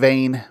linguistic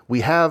vein, we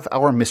have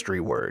our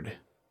mystery word.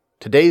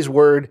 Today's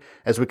word,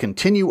 as we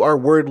continue our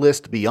word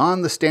list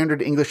beyond the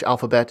standard English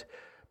alphabet,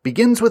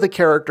 begins with a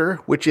character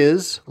which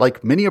is,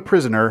 like many a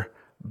prisoner,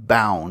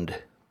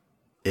 bound.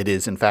 It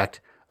is, in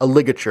fact, a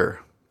ligature,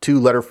 two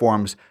letter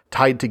forms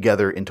tied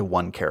together into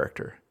one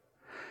character.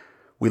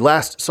 We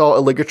last saw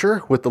a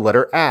ligature with the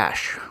letter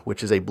ash,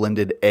 which is a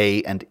blended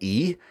A and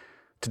E.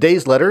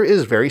 Today's letter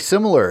is very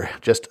similar,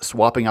 just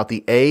swapping out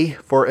the A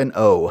for an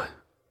O.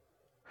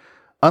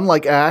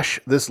 Unlike ash,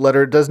 this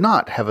letter does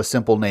not have a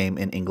simple name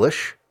in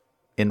English.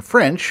 In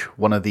French,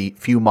 one of the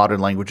few modern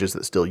languages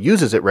that still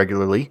uses it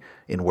regularly,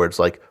 in words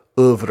like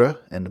oeuvre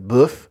and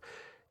boeuf,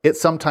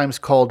 it's sometimes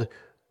called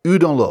u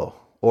dans l'eau,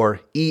 or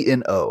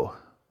E-N-O,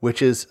 which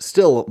is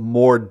still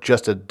more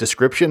just a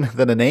description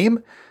than a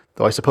name,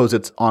 though I suppose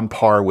it's on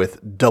par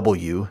with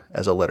W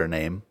as a letter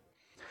name.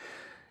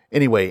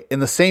 Anyway,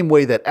 in the same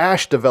way that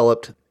ash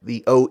developed,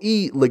 the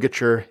OE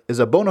ligature is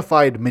a bona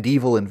fide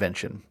medieval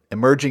invention,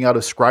 emerging out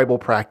of scribal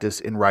practice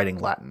in writing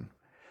Latin.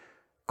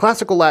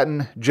 Classical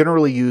Latin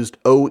generally used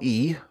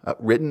OE,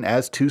 written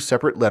as two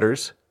separate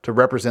letters, to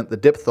represent the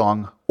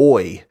diphthong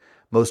oi,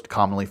 most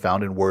commonly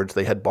found in words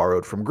they had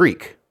borrowed from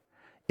Greek.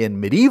 In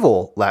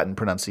medieval Latin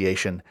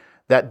pronunciation,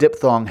 that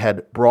diphthong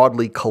had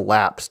broadly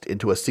collapsed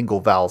into a single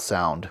vowel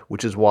sound,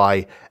 which is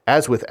why,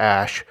 as with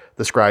ash,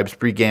 the scribes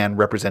began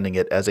representing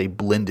it as a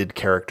blended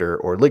character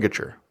or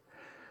ligature.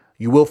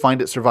 You will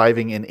find it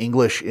surviving in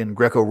English in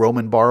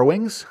Greco-Roman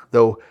borrowings,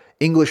 though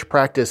English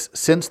practice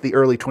since the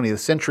early 20th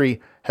century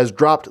has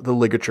dropped the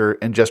ligature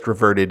and just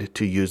reverted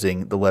to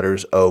using the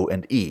letters O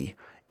and E,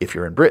 if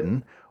you're in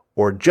Britain,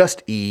 or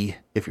just E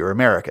if you're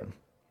American.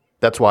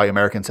 That's why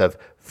Americans have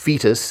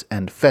fetus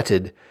and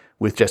fetid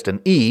with just an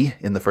E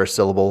in the first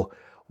syllable,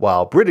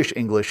 while British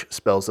English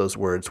spells those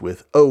words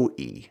with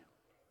OE.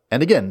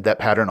 And again, that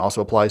pattern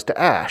also applies to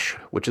ash,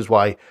 which is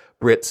why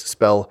Brits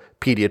spell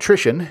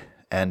pediatrician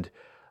and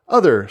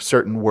other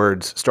certain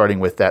words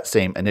starting with that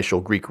same initial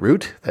Greek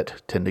root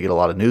that tend to get a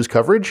lot of news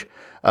coverage.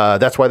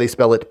 That's why they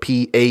spell it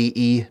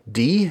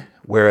P-A-E-D,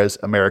 whereas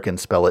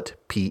Americans spell it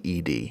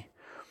P-E-D.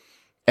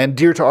 And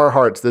dear to our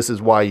hearts, this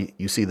is why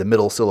you see the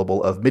middle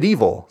syllable of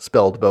medieval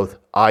spelled both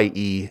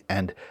I-E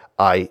and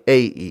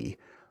I-A-E,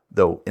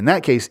 though in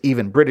that case,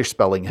 even British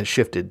spelling has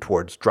shifted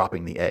towards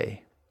dropping the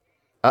A.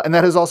 And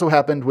that has also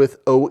happened with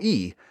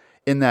OE,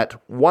 in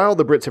that while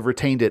the Brits have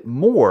retained it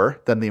more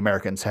than the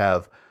Americans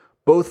have,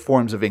 both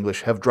forms of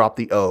English have dropped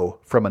the O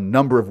from a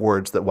number of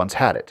words that once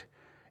had it.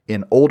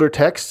 In older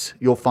texts,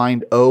 you'll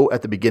find O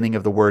at the beginning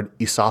of the word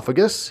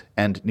esophagus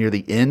and near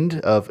the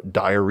end of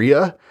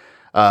diarrhea.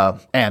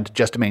 And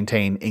just to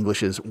maintain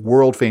English's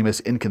world-famous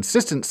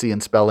inconsistency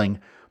in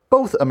spelling,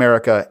 both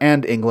America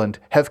and England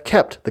have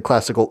kept the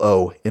classical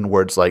O in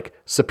words like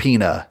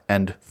subpoena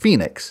and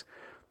phoenix,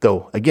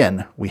 though,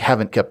 again, we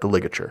haven't kept the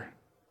ligature.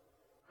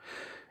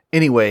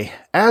 Anyway,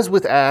 as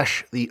with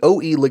ash, the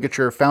OE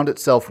ligature found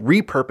itself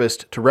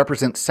repurposed to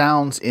represent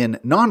sounds in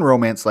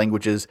non-Romance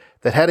languages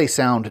that had a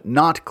sound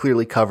not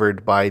clearly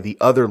covered by the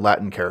other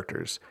Latin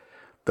characters,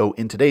 though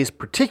in today's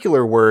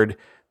particular word,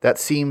 that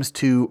seems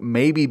to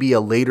maybe be a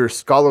later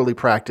scholarly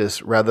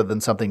practice rather than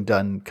something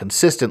done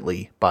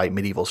consistently by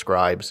medieval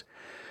scribes.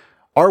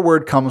 Our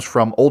word comes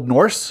from Old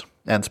Norse,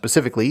 and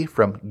specifically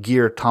from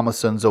Geir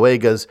Thomasson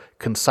Zoega's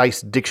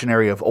Concise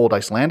Dictionary of Old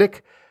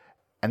Icelandic,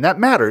 and that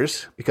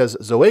matters because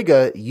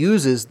Zoega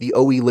uses the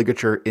OE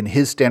ligature in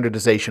his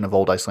standardization of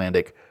Old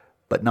Icelandic,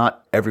 but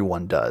not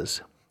everyone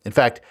does. In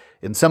fact,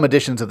 in some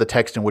editions of the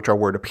text in which our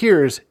word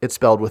appears, it's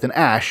spelled with an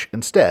ash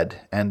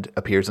instead, and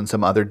appears in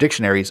some other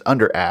dictionaries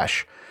under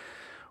ash,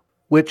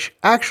 which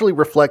actually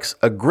reflects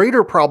a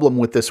greater problem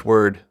with this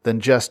word than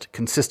just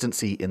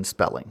consistency in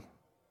spelling.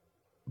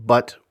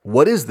 But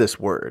what is this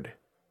word?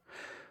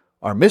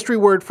 Our mystery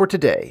word for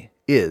today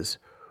is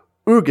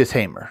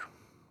Urgisheimer.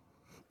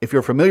 If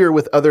you're familiar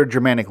with other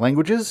Germanic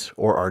languages,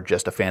 or are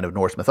just a fan of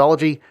Norse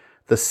mythology,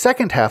 the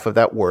second half of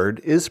that word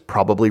is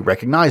probably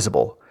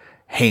recognizable.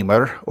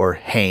 Heimr, or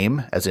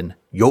Heim, as in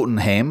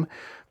Jotunheim,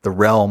 the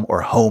realm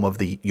or home of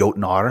the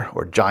Jotnar,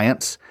 or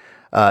giants.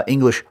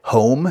 English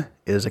home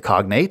is a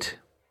cognate.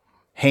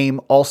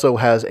 Heim also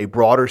has a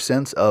broader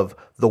sense of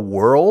the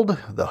world,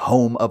 the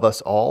home of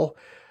us all,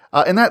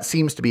 and that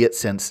seems to be its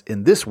sense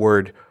in this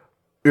word,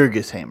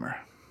 Urgisheimer,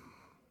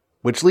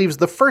 which leaves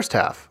the first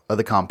half of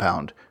the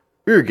compound,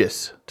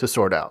 Urgis, to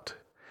sort out.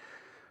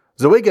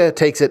 Zoega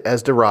takes it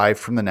as derived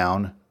from the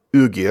noun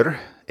ugir,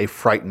 a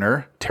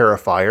frightener,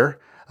 terrifier,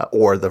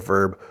 or the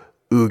verb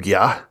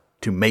ugja,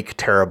 to make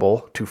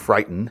terrible, to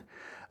frighten.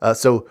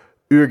 So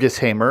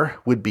Urgisheimer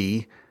would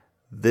be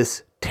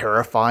this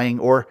terrifying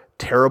or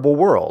terrible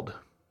world.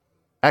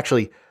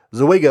 Actually,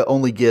 Zoega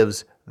only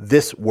gives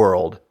this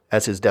world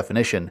as his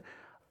definition,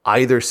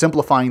 either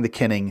simplifying the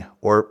kenning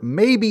or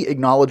maybe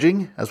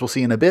acknowledging, as we'll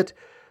see in a bit,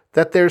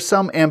 that there's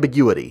some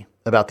ambiguity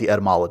about the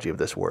etymology of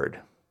this word.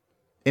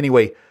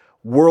 Anyway,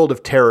 World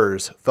of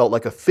Terrors felt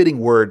like a fitting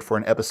word for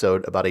an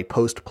episode about a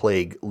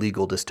post-plague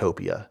legal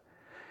dystopia.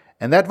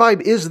 And that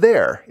vibe is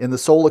there in the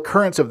sole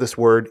occurrence of this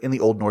word in the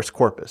Old Norse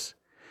corpus.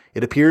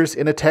 It appears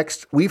in a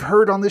text we've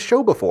heard on this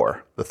show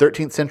before, the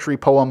 13th century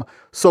poem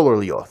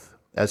Solarljóð,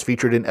 as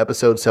featured in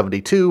episode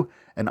 72,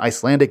 An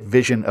Icelandic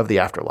Vision of the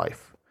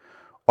Afterlife.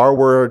 Our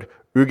word,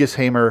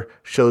 Urgisheimr,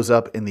 shows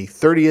up in the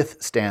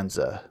 30th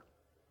stanza.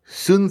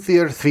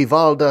 Sunthir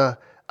þvivalda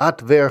at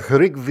ver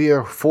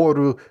hrygvir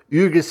foru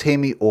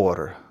Urgisheimi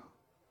or.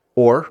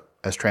 Or,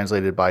 as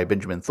translated by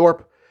Benjamin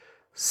Thorpe,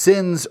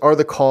 sins are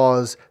the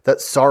cause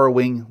that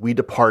sorrowing we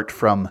depart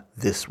from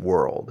this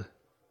world.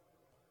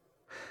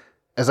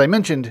 As I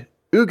mentioned,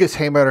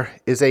 Urgisheimr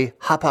is a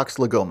hapax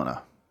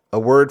legomena, a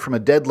word from a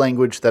dead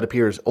language that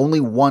appears only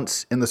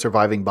once in the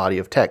surviving body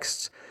of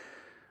texts,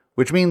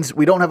 which means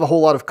we don't have a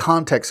whole lot of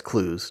context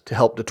clues to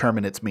help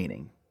determine its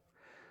meaning.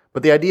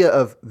 But the idea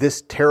of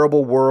this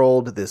terrible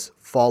world, this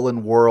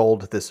fallen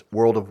world, this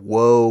world of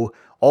woe,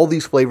 all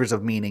these flavors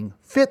of meaning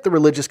fit the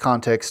religious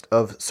context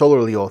of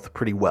Solarljóð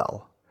pretty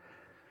well.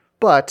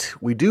 But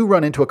we do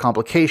run into a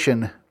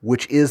complication,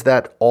 which is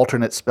that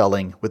alternate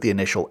spelling with the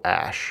initial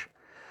ash.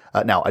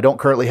 Now, I don't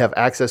currently have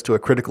access to a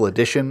critical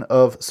edition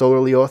of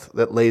Solarljóð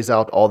that lays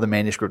out all the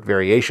manuscript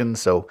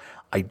variations, so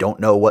I don't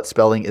know what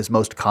spelling is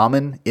most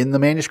common in the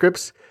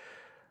manuscripts.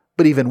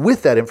 But even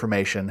with that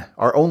information,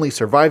 our only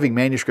surviving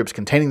manuscripts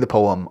containing the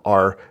poem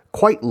are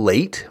quite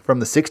late, from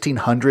the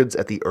 1600s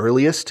at the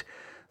earliest,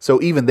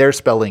 so even their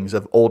spellings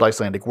of Old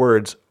Icelandic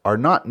words are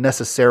not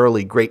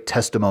necessarily great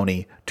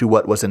testimony to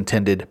what was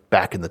intended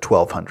back in the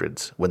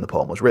 1200s when the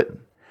poem was written.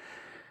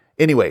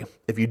 Anyway,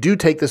 if you do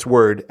take this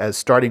word as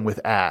starting with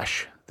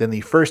ash, then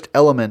the first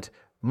element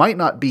might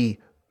not be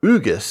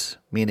Ugis,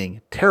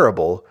 meaning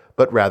terrible,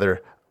 but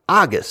rather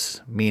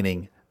Agis,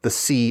 meaning the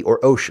sea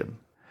or ocean.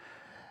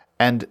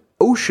 And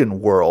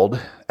ocean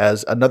world,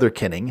 as another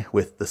kinning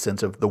with the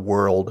sense of the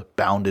world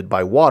bounded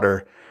by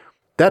water,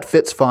 that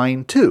fits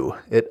fine too.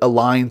 It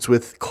aligns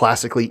with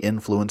classically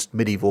influenced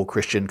medieval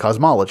Christian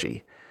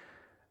cosmology.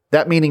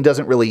 That meaning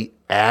doesn't really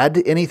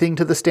add anything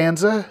to the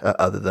stanza,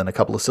 other than a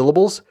couple of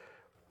syllables,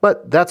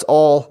 but that's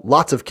all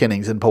lots of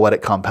kinnings and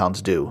poetic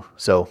compounds do,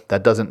 so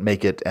that doesn't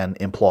make it an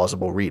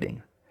implausible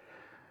reading.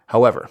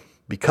 However,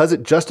 because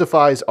it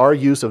justifies our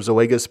use of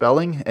Zoëga's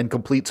spelling and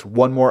completes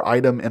one more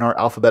item in our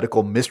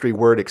alphabetical mystery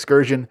word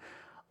excursion,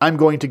 I'm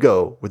going to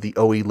go with the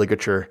OE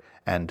ligature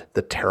and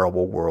the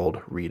terrible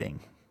world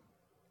reading.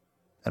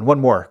 And one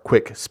more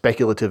quick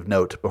speculative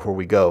note before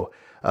we go,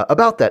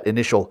 about that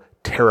initial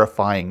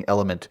terrifying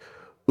element,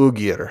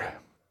 Ugir.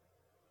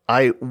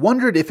 I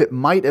wondered if it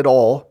might at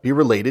all be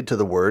related to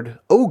the word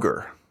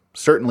ogre,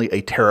 certainly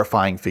a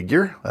terrifying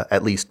figure,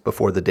 at least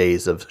before the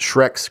days of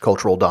Shrek's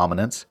cultural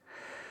dominance.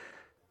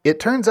 It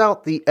turns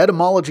out the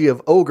etymology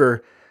of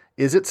ogre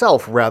is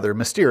itself rather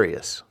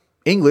mysterious.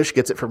 English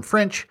gets it from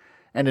French,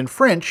 and in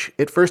French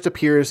it first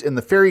appears in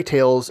the fairy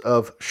tales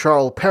of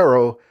Charles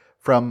Perrault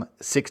from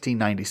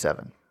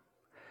 1697.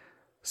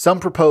 Some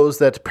propose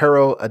that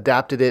Perrault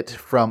adapted it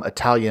from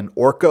Italian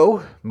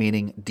orco,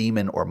 meaning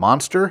demon or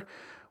monster,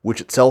 which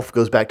itself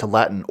goes back to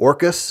Latin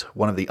orcus,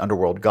 one of the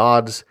underworld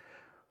gods.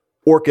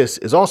 Orcus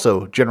is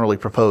also generally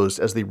proposed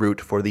as the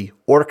root for the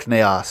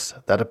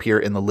Orkneas that appear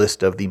in the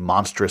list of the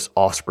monstrous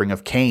offspring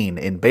of Cain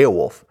in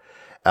Beowulf,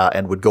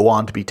 and would go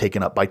on to be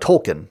taken up by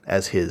Tolkien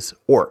as his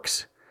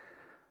orcs.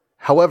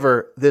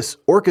 However, this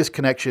Orcus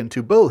connection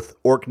to both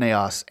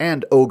Orkneas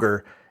and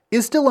ogre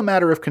is still a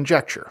matter of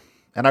conjecture,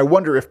 and I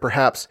wonder if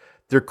perhaps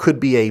there could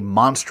be a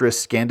monstrous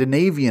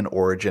Scandinavian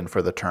origin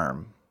for the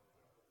term.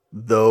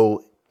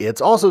 Though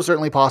it's also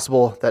certainly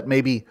possible that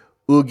maybe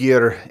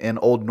Ugir in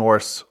Old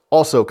Norse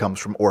also comes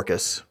from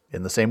Orcus,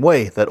 in the same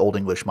way that Old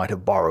English might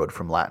have borrowed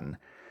from Latin.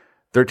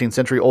 13th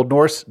century Old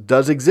Norse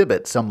does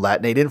exhibit some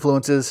Latinate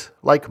influences,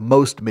 like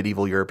most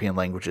medieval European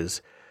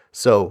languages.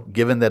 So,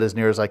 given that as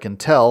near as I can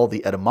tell,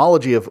 the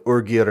etymology of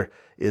Urgir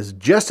is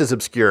just as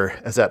obscure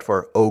as that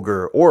for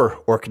ogre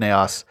or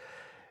Orkneas,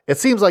 it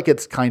seems like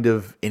it's kind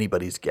of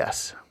anybody's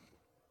guess.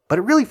 But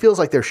it really feels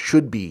like there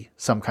should be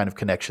some kind of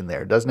connection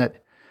there, doesn't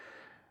it?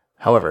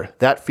 However,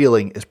 that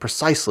feeling is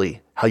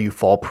precisely how you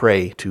fall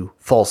prey to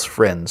false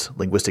friends,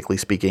 linguistically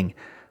speaking,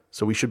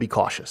 so we should be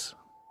cautious.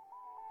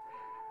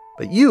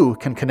 But you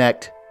can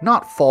connect,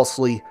 not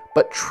falsely,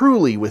 but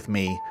truly with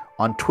me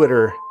on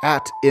Twitter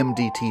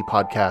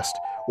 @MDTPodcast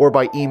or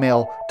by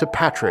email to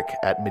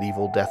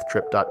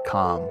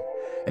patrick@medievaldeathtrip.com.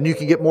 And you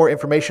can get more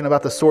information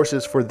about the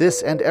sources for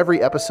this and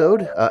every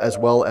episode, as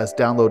well as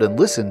download and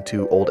listen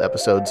to old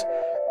episodes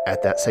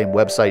at that same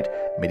website,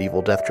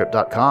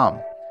 medievaldeathtrip.com.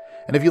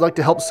 And if you'd like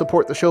to help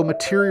support the show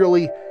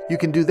materially, you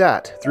can do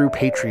that through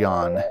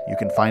Patreon. You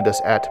can find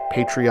us at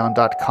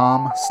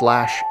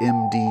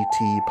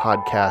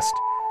patreon.com/MDTpodcast.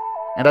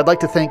 And I'd like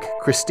to thank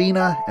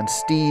Christina and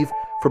Steve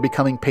for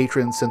becoming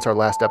patrons since our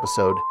last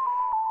episode.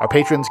 Our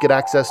patrons get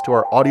access to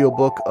our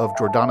audiobook of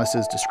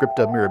Jordanus'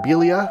 Descripta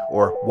Mirabilia,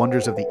 or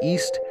Wonders of the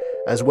East,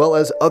 as well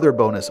as other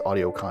bonus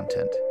audio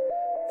content.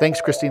 Thanks,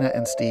 Christina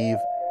and Steve.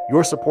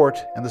 Your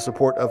support and the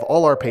support of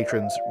all our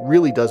patrons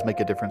really does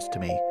make a difference to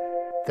me.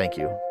 Thank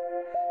you.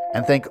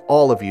 And thank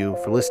all of you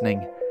for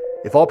listening.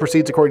 If all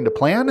proceeds according to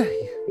plan,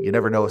 you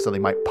never know if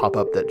something might pop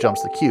up that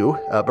jumps the queue.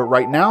 But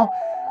right now,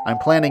 I'm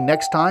planning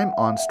next time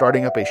on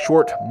starting up a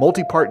short,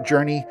 multi-part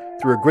journey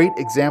through a great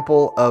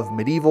example of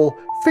medieval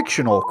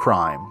fictional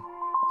crime.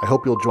 I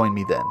hope you'll join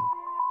me then.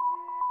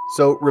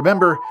 So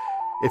remember,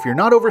 if you're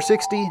not over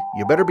 60,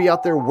 you better be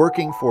out there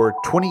working for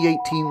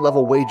 2018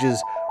 level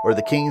wages, or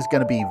the king's going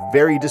to be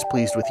very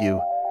displeased with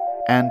you.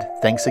 And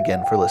thanks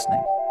again for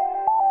listening.